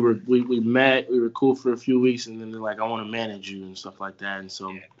met, we were cool for a few weeks, and then they're like, I want to manage you and stuff like that. And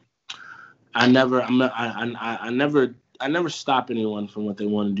so I never stop anyone from what they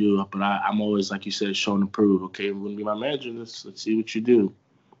want to do, but I'm always, like you said, showing to prove. Okay, I'm going to be my manager. Let's see what you do.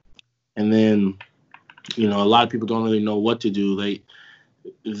 And then, a lot of people don't really know what to do. They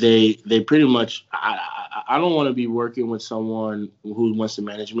pretty much. I don't want to be working with someone who wants to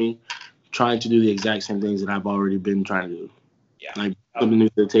manage me, trying to do the exact same things that I've already been trying to do. Yeah. Like something new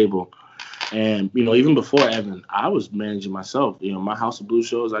to the table. And, even before Evan, I was managing myself. My House of Blues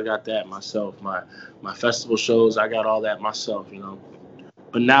shows, I got that myself. My festival shows, I got all that myself,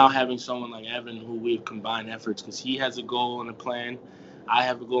 But now having someone like Evan, who we've combined efforts, because he has a goal and a plan, I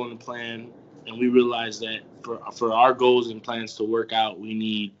have a goal and a plan, and we realize that for our goals and plans to work out, we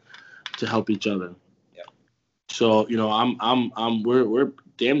need to help each other. Yeah. So, we're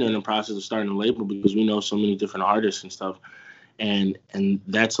damn near in the process of starting a label because we know so many different artists and stuff. And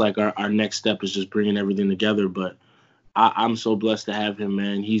that's like our next step is just bringing everything together. But I'm so blessed to have him,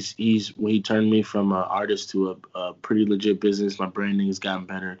 man. He turned me from an artist to a pretty legit business. My branding has gotten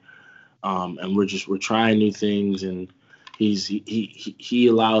better, and we're trying new things. And he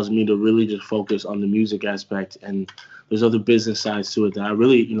allows me to really just focus on the music aspect. And there's other business sides to it that I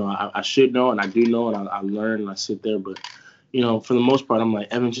really, I should know, and I do know, and I learn and I sit there. But for the most part, I'm like,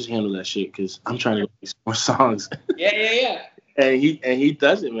 Evan, just handle that shit because I'm trying to make some more songs. Yeah. And he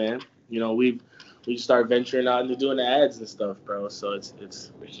does it, man. We start venturing out into doing the ads and stuff, bro. So it's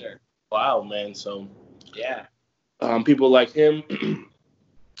for sure. Wow, man. So yeah. People like him,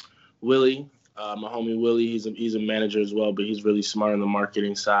 Willie, my homie Willie. He's a manager as well, but he's really smart on the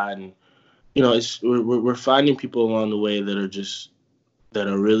marketing side. And we're finding people along the way that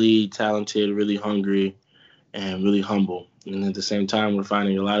are really talented, really hungry, and really humble. And at the same time, we're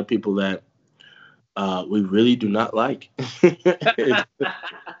finding a lot of people that we really do not like.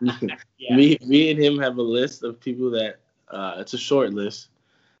 Me and him have a list of people that it's a short list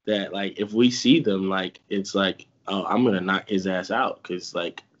that, like, if we see them, like, it's like, oh, I'm gonna knock his ass out because,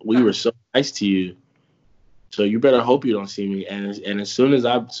 like, we were so nice to you, so you better hope you don't see me. And as soon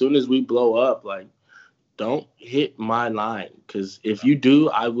as we blow up, like, don't hit my line because if you do,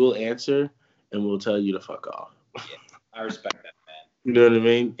 I will answer and we'll tell you to fuck off. Yeah, I respect that. You know what I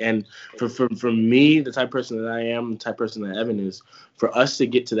mean? And for me, the type of person that I am, the type of person that Evan is, for us to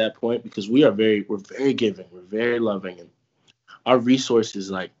get to that point, because we're very giving, we're very loving, and our resources,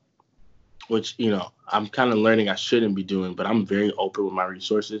 like, which, I'm kind of learning I shouldn't be doing, but I'm very open with my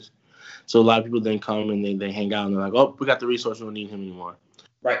resources. So a lot of people then come and they hang out and they're like, oh, we got the resource, we don't need him anymore.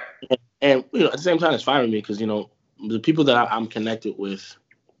 Right. And at the same time, it's fine with me because, the people that I'm connected with,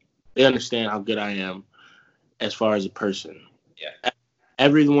 they understand how good I am as far as a person. Yeah.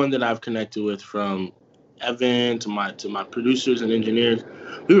 Everyone that I've connected with, from Evan to my producers and engineers,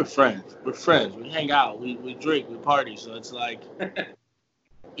 we were friends. We're friends. We hang out. We drink. We party. So it's like,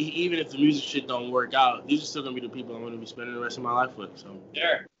 even if the music shit don't work out, these are still gonna be the people I'm gonna be spending the rest of my life with. So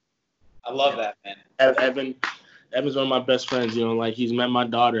sure, I love that, man. Evan's one of my best friends. Like, he's met my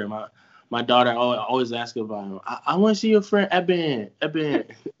daughter. My daughter always asks about him. I want to see your friend Evan.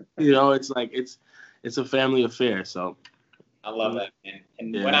 It's like it's a family affair. So. I love that, man.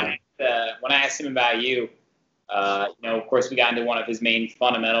 And when I asked him about you, of course, we got into one of his main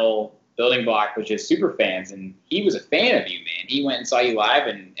fundamental building block, which is super fans, and he was a fan of you, man. He went and saw you live,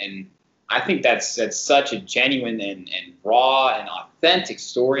 and I think that's such a genuine and raw and authentic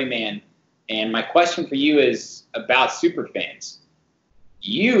story, man. And my question for you is about super fans.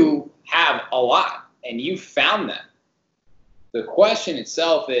 You have a lot, and you found them. The question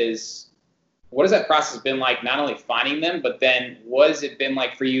itself is, what has that process been like, not only finding them, but then what has it been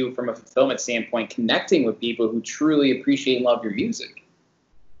like for you from a fulfillment standpoint, connecting with people who truly appreciate and love your music?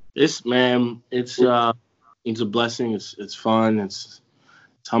 It's a blessing. It's fun. It's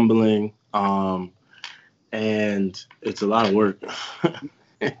humbling. And it's a lot of work.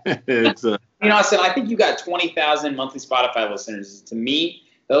 Austin, I think you got 20,000 monthly Spotify listeners. To me,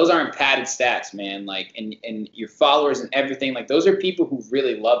 those aren't padded stats, man. Like, and your followers and everything, like, those are people who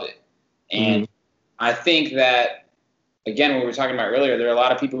really love it. And I think that, again, what we were talking about earlier, there are a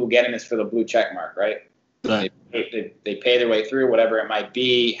lot of people who get in this for the blue check mark, right? They pay their way through, whatever it might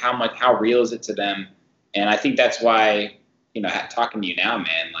be. How real is it to them? And I think that's why, talking to you now,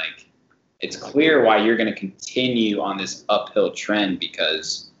 man, like, it's clear why you're going to continue on this uphill trend,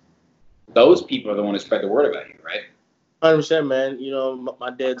 because those people are the ones who spread the word about you, right? 100%, man. You know,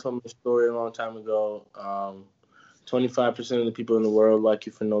 my dad told me a story a long time ago. 25% of the people in the world like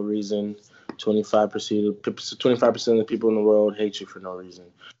you for no reason. 25% of the people in the world hate you for no reason.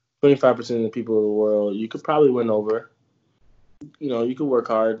 25% of the people in the world you could probably win over. You know, you could work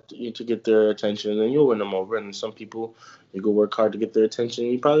hard to get their attention, and you'll win them over. And some people, you could work hard to get their attention,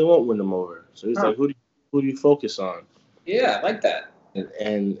 and you probably won't win them over. So he's like, who do you focus on? Yeah, I like that.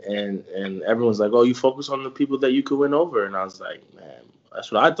 And everyone's like, oh, you focus on the people that you could win over. And I was like, man,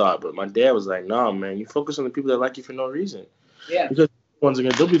 that's what I thought. But my dad was like, no, man, you focus on the people that like you for no reason. Yeah. Because once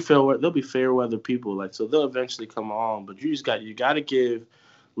again, they'll be fair weather people. Like, so they'll eventually come on. But you got to give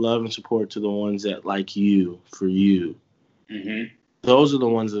love and support to the ones that like you for you. Mm-hmm. Those are the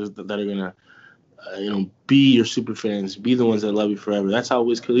ones that are gonna, be your super fans, be the ones that love you forever. That's how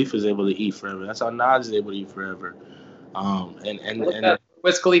Wiz Khalifa is able to eat forever. That's how Nas is able to eat forever. And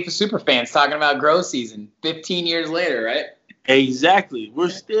Wiz Khalifa super fans talking about Grow Season 15 years later, right? Exactly. We're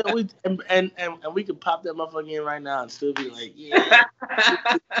still and we could pop that motherfucker in right now and still be like, yeah.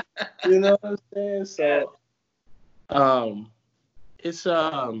 You know what I'm saying? So, it's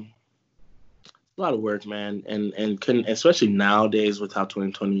a lot of work, man, and especially nowadays with how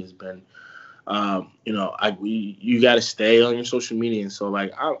 2020 has been. You got to stay on your social media, and so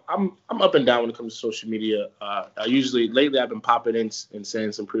like I'm up and down when it comes to social media. Lately I've been popping in and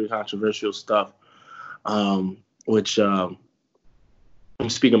saying some pretty controversial stuff, which I'm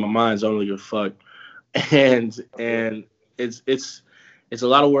speaking my mind. So I don't really give a fuck, and it's a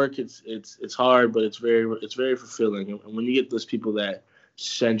lot of work. It's hard, but it's very fulfilling. And when you get those people that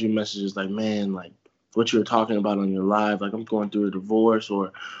send you messages like, man, like what you were talking about on your live, like I'm going through a divorce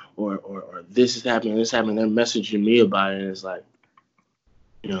or this is happening, they're messaging me about it, and it's like,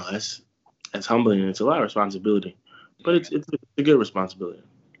 that's humbling, and it's a lot of responsibility, but it's a good responsibility.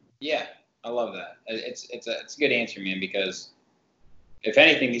 Yeah, I love that. It's a good answer, man, because if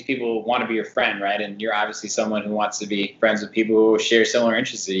anything, these people want to be your friend, right? And you're obviously someone who wants to be friends with people who share similar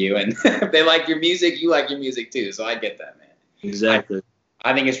interests to you, and if they like your music, you like your music too. So I get that, man. Exactly.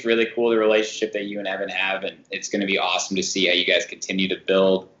 I think it's really cool, the relationship that you and Evan have, and it's going to be awesome to see how you guys continue to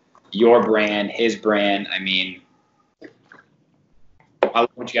build your brand, his brand. I mean, I love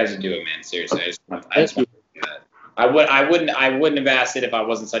what you guys are doing, man. Seriously, I just want to do that. I wouldn't have asked it if I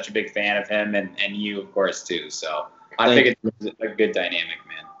wasn't such a big fan of him, and you, of course, too. So I think it's a good dynamic,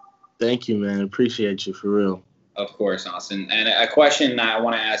 man. Thank you, man. Appreciate you, for real. Of course, Austin. And a question I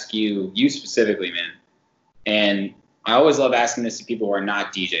want to ask you specifically, man, and I always love asking this to people who are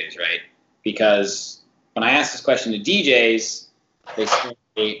not DJs, right? Because when I ask this question to DJs, they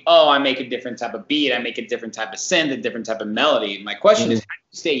say, oh, I make a different type of beat, I make a different type of synth, a different type of melody. My question is, how do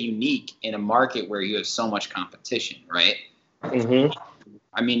you stay unique in a market where you have so much competition, right? Mm-hmm.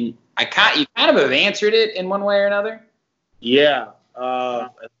 I mean, you kind of have answered it in one way or another. Yeah.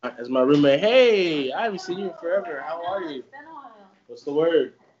 As my roommate, hey, I haven't seen you in forever. How are you? What's the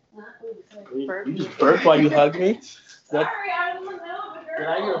word? You just burp while you hug me? Sorry, I was in the middle of a Did I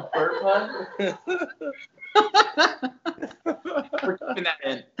hear a burp hug? We're keeping that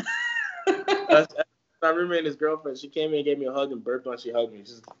in. That's my roommate and his girlfriend. She came in and gave me a hug and burped when she hugged me.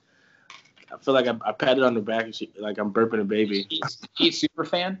 I feel like I patted her on the back and like I'm burping a baby. She's super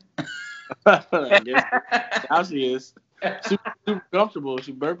fan? I guess. Now she is. Super comfortable.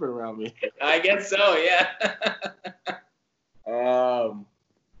 She burping around me. I guess so, yeah.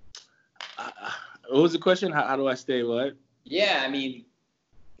 What was the question? How do I stay what? Yeah, I mean,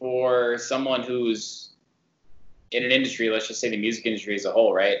 for someone who's in an industry, let's just say the music industry as a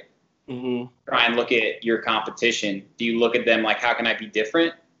whole, right? Mm-hmm. Try and look at your competition. Do you look at them like, how can I be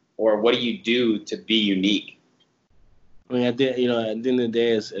different? Or what do you do to be unique? I mean, at the end of the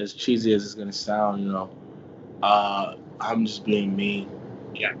day, as cheesy as it's gonna sound, I'm just being me.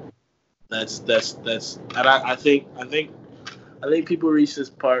 Yeah. That's and I think people reach this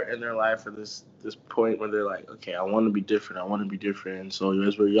part in their life or this point where they're like, okay, I want to be different. And so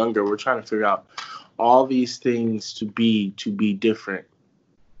as we're younger, we're trying to figure out all these things to be different.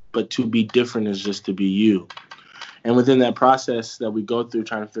 But to be different is just to be you. And within that process that we go through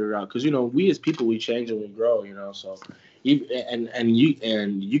trying to figure out, because we as people, we change and we grow, so you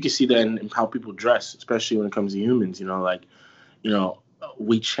can see that in how people dress, especially when it comes to humans,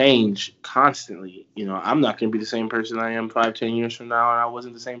 we change constantly. I'm not going to be the same person I am 5-10 years from now, and I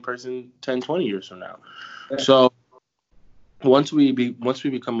wasn't the same person 10-20 years from now. Yeah. So once we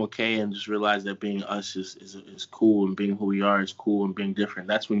become okay and just realize that being us is cool, and being who we are is cool, and being different,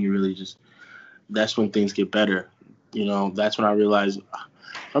 that's when you really that's when things get better. That's when I realize,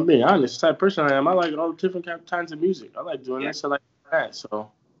 I'm being honest, the type of person I am, I like all different kinds of music. I like doing this, I like that.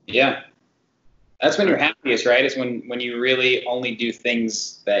 So yeah, That's when you're happiest, right? It's when you really only do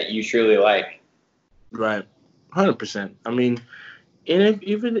things that you truly like. Right. 100%. I mean, and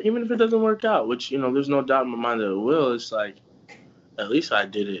even if it doesn't work out, which, there's no doubt in my mind that it will, it's like, at least I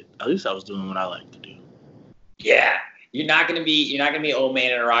did it. At least I was doing what I like to do. Yeah. You're not gonna be old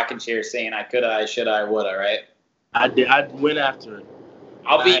man in a rocking chair saying I coulda, I shoulda, I woulda, right? I did. I went after it.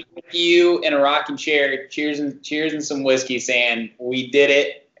 I'll be with you in a rocking chair, cheers and some whiskey, saying we did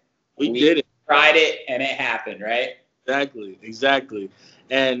it. We did it. Tried it, and it happened, right? Exactly.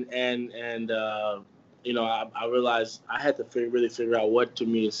 And I realized I had to really figure out what to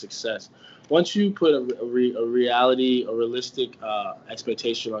me is success. Once you put a realistic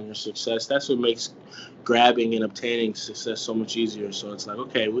expectation on your success, that's what makes grabbing and obtaining success so much easier. So it's like,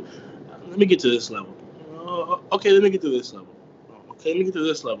 okay, let me get to this level. Okay, let me get to this level. Okay, let me get to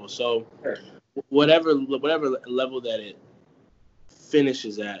this level. So sure. Whatever level that it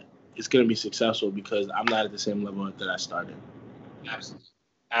finishes at, it's going to be successful because I'm not at the same level that I started.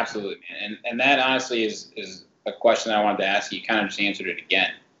 Absolutely, man. And that honestly is a question I wanted to ask you. You kind of just answered it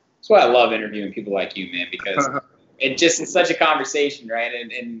again. That's why I love interviewing people like you, man, because it's such a conversation, right?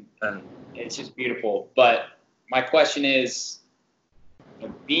 And it's just beautiful. But my question is,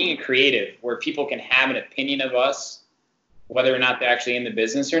 being a creative where people can have an opinion of us, whether or not they're actually in the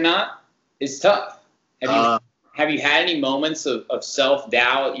business or not, is tough. Have you had any moments of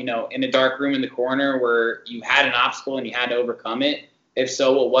self-doubt, in a dark room in the corner where you had an obstacle and you had to overcome it? If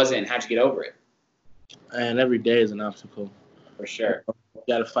so, what was it and how'd you get over it? And every day is an obstacle. For sure. You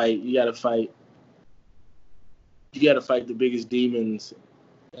gotta fight the biggest demons.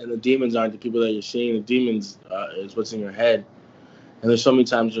 And the demons aren't the people that you're seeing. The demons is what's in your head. And there's so many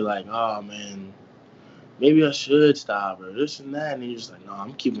times you're like, oh man, maybe I should stop or this and that. And you're just like, no,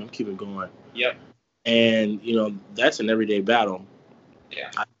 I'm keeping going. Yep. And, that's an everyday battle.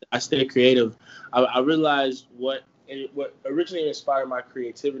 Yeah. I stay creative. I realized what originally inspired my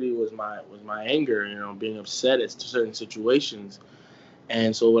creativity was my anger, being upset at certain situations.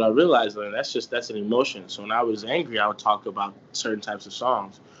 And so what I realized, that's an emotion. So when I was angry, I would talk about certain types of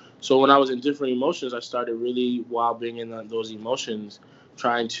songs. So when I was in different emotions, I started really, while being in those emotions,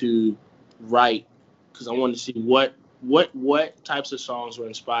 trying to write because I wanted to see what types of songs were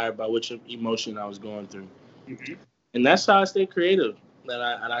inspired by which emotion I was going through. Mm-hmm. And that's how I stayed creative.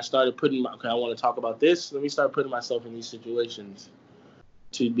 And I started putting I want to talk about this. Let me start putting myself in these situations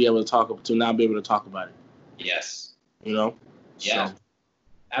to be able to now be able to talk about it. Yes. Yeah. So.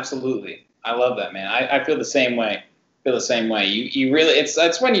 Absolutely. I love that, man. I feel the same way. You really,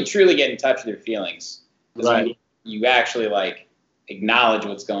 that's when you truly get in touch with your feelings. Right. When you actually acknowledge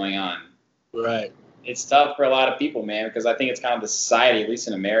what's going on. Right. It's tough for a lot of people, man, because I think it's kind of the society, at least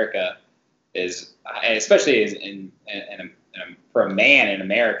in America, especially for a man in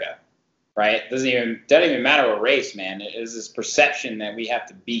America, right? It doesn't even matter what race, man. It is this perception that we have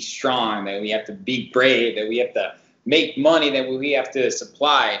to be strong, that we have to be brave, that we have to make money, that we have to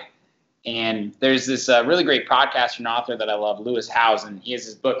supply. And there's this really great podcaster and author that I love, Lewis Howes, and he has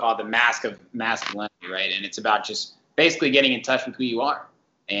this book called The Mask of Masculinity, right? And it's about just basically getting in touch with who you are.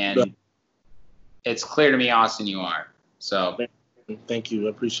 And it's clear to me, Austin, you are. So thank you. I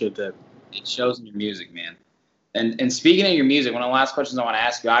appreciate that. It shows in your music, man. And speaking of your music, one of the last questions I want to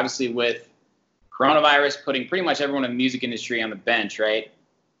ask you, obviously with coronavirus putting pretty much everyone in the music industry on the bench, right?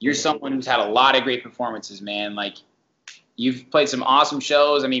 You're someone who's had a lot of great performances, man. You've played some awesome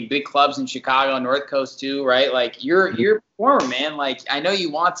shows. I mean, big clubs in Chicago, North Coast too, right? You're a performer, man. I know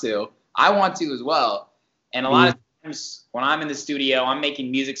you want to. I want to as well. And a lot of times when I'm in the studio, I'm making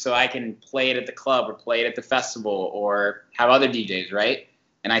music so I can play it at the club or play it at the festival or have other DJs, right?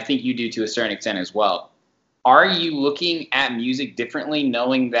 And I think you do to a certain extent as well. Are you looking at music differently,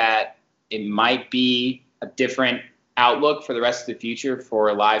 knowing that it might be a different outlook for the rest of the future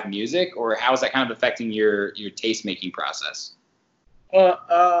for live music, or how is that kind of affecting your taste making process?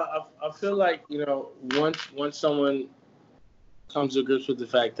 I feel like once someone comes to grips with the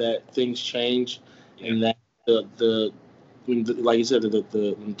fact that things change and that like you said,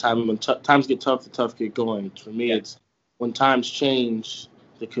 when times get tough, the tough get going. For me, it's when times change,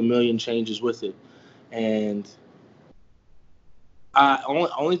 the chameleon changes with it, and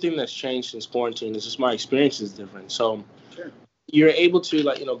only thing that's changed since quarantine is just my experience is different. So you're able to,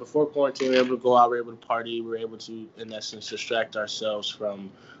 before quarantine, we were able to go out, we were able to party, we were able to, in essence, distract ourselves from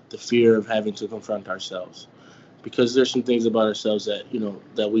the fear of having to confront ourselves. Because there's some things about ourselves that,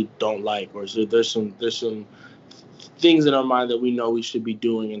 that we don't like, or there's some things in our mind that we know we should be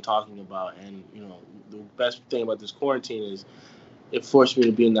doing and talking about. And, the best thing about this quarantine is it forced me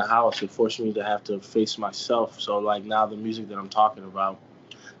to be in the house. It forced me to have to face myself. So, now the music that I'm talking about,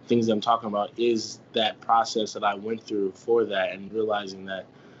 things that I'm talking about is that process that I went through for that, and realizing that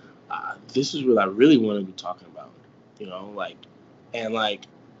this is what I really want to be talking about, and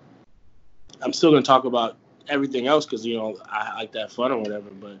I'm still gonna talk about everything else because I like that fun or whatever,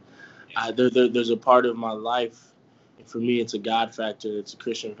 but there's a part of my life. For me, it's a God factor. It's a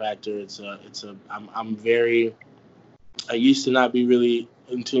Christian factor. I used to not be really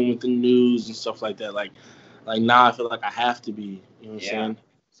in tune with the news and stuff like that. Like now I feel like I have to be. You know what I'm saying?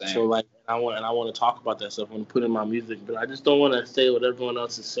 Same. So I want to talk about that stuff. I want to put in my music, but I just don't want to say what everyone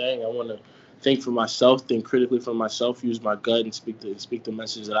else is saying. I want to think for myself, think critically for myself, use my gut, and speak the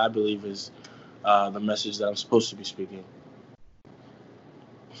message that I believe is the message that I'm supposed to be speaking.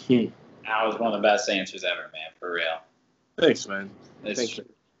 That was one of the best answers ever, man. For real. Thanks, man. That's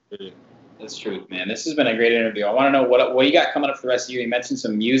truth, man. This has been a great interview. I want to know what you got coming up for the rest of the year. You mentioned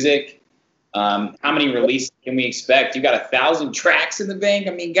some music. How many releases can we expect? You got 1,000 tracks in the bank?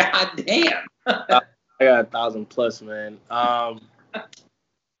 I mean, goddamn. I got 1,000 plus, man. What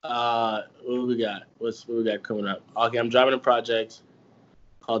do we got? What we got coming up? Okay, I'm dropping a project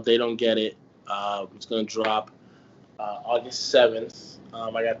called They Don't Get It. It's gonna drop August 7th.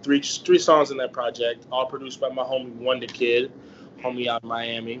 I got three songs in that project, all produced by my homie Wonder Kid, homie out in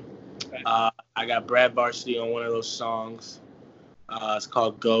Miami. I got Brad Varsity on one of those songs. It's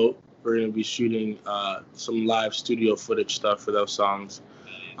called GOAT. We're gonna be shooting some live studio footage stuff for those songs.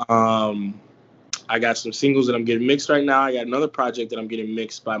 I got some singles that I'm getting mixed right now. I got another project that I'm getting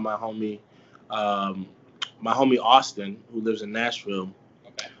mixed by my homie Austin, who lives in Nashville.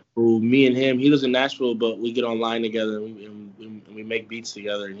 Okay. Who me and him, he lives in Nashville, but we get online together and we make beats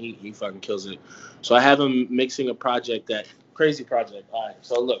together, and he fucking kills it. So I have him mixing a project, that crazy project. All right,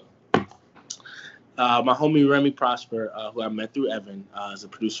 so look. My homie Remy Prosper, who I met through Evan, is a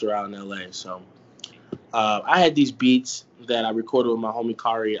producer out in LA. So I had these beats that I recorded with my homie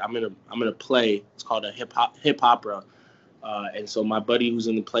Kari. I'm in a play. It's called a hip opera. And so my buddy who's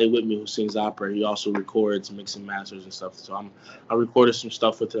in the play with me, who sings opera, he also records, mixing masters and stuff. So I recorded some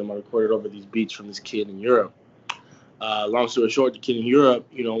stuff with him. I recorded over these beats from this kid in Europe. Long story short, the kid in Europe,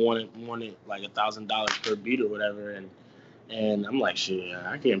 wanted like $1,000 per beat or whatever, and I'm like, shit,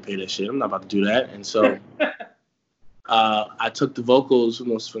 I can't pay that shit. I'm not about to do that. And so I took the vocals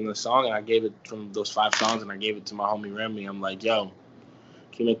from the song, and I gave it from those 5 songs, and I gave it to my homie Remy. I'm like, yo,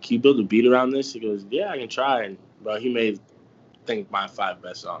 can you build a beat around this? He goes, yeah, I can try. And bro, he made, I think, my 5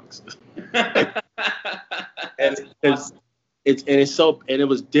 best songs. and it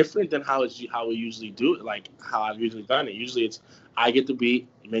was different than how we usually do it, like how I've usually done it. Usually it's I get the beat,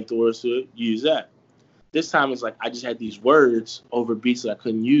 you make the words to it, you use that. This time it's like I just had these words over beats that I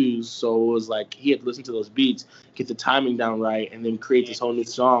couldn't use, so it was like he had to listen to those beats, get the timing down right, and then create this whole new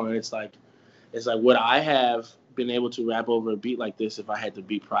song. And it's like would I have been able to rap over a beat like this if I had the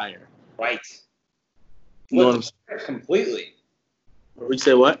beat prior? Right. You know what I'm saying? Completely. You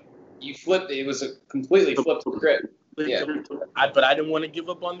say what? You flipped. It was a completely flipped script. Yeah. But I didn't want to give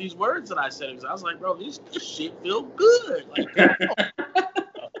up on these words that I said, because I was like, bro, this shit feel good. Like,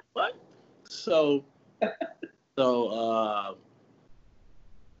 what? So I'm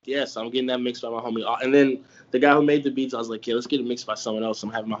getting that mixed by my homie. And then the guy who made the beats, I was like, yeah, let's get it mixed by someone else.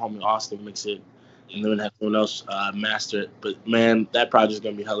 I'm having my homie Austin mix it, and then have someone else master it. But man, that project's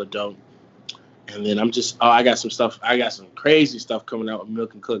gonna be hella dope. And then I got some crazy stuff coming out with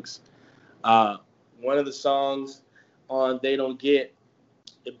Milk and Cooks. One of the songs on They Don't Get,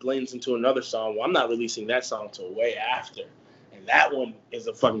 it blends into another song. Well, I'm not releasing that song till way after. And that one is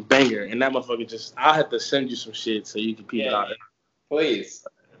a fucking banger. And that motherfucker I'll have to send you some shit so you can peep it out. Please.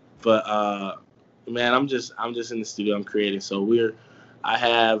 But man, I'm just in the studio, I'm creating. So I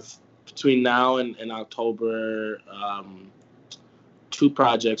have between now and October 2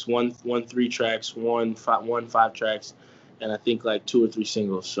 projects, one 3 tracks, one 5 tracks, and I think like 2 or 3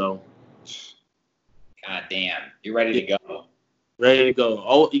 singles. So God damn, you're ready to go. Ready to go.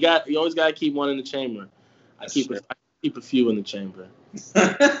 Oh, you always gotta keep one in the chamber. I keep a few in the chamber.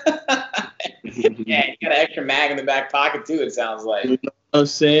 Yeah, you got an extra mag in the back pocket too, it sounds like. You know what I'm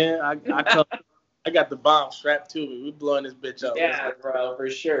saying? I got the bomb strapped to me. We blowing this bitch up. Yeah, bro, for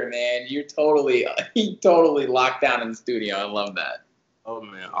sure, man. You're totally locked down in the studio. I love that. Oh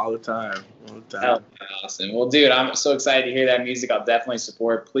man, all the time. Awesome. Well, dude, I'm so excited to hear that music. I'll definitely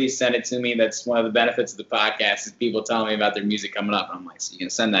support. Please send it to me. That's one of the benefits of the podcast is people telling me about their music coming up. And I'm like, so you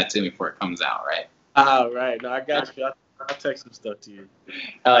can send that to me before it comes out, right? All right. No, I got you. I'll text some stuff to you.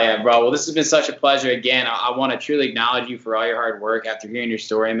 Hell yeah, bro. Well, this has been such a pleasure. Again, I want to truly acknowledge you for all your hard work. After hearing your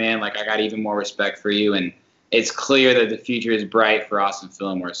story, man, like I got even more respect for you. And it's clear that the future is bright for Austin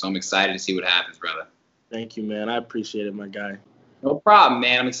Fillmore. So I'm excited to see what happens, brother. Thank you, man. I appreciate it, my guy. No problem,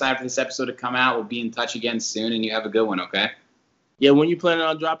 man. I'm excited for this episode to come out. We'll be in touch again soon, and you have a good one, okay? Yeah, when you planning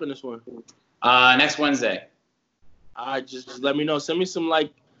on dropping this one? Next Wednesday. All right, just let me know. Send me some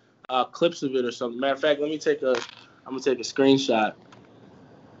clips of it or something. Matter of fact, I'm gonna take a screenshot.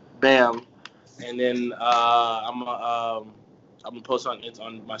 Bam, and then I'm gonna post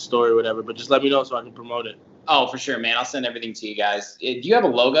on my story or whatever. But just let me know so I can promote it. Oh, for sure, man. I'll send everything to you guys. Do you have a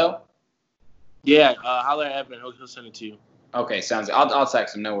logo? Yeah, holler at Evan. He'll send it to you. Okay, sounds good. I'll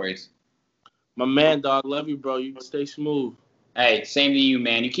text him. No worries. My man, dog. Love you, bro. You stay smooth. Hey, same to you,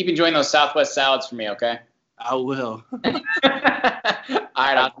 man. You keep enjoying those Southwest salads for me, okay? I will. All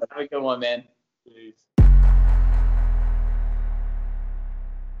right, I'll have a good one, man. Peace.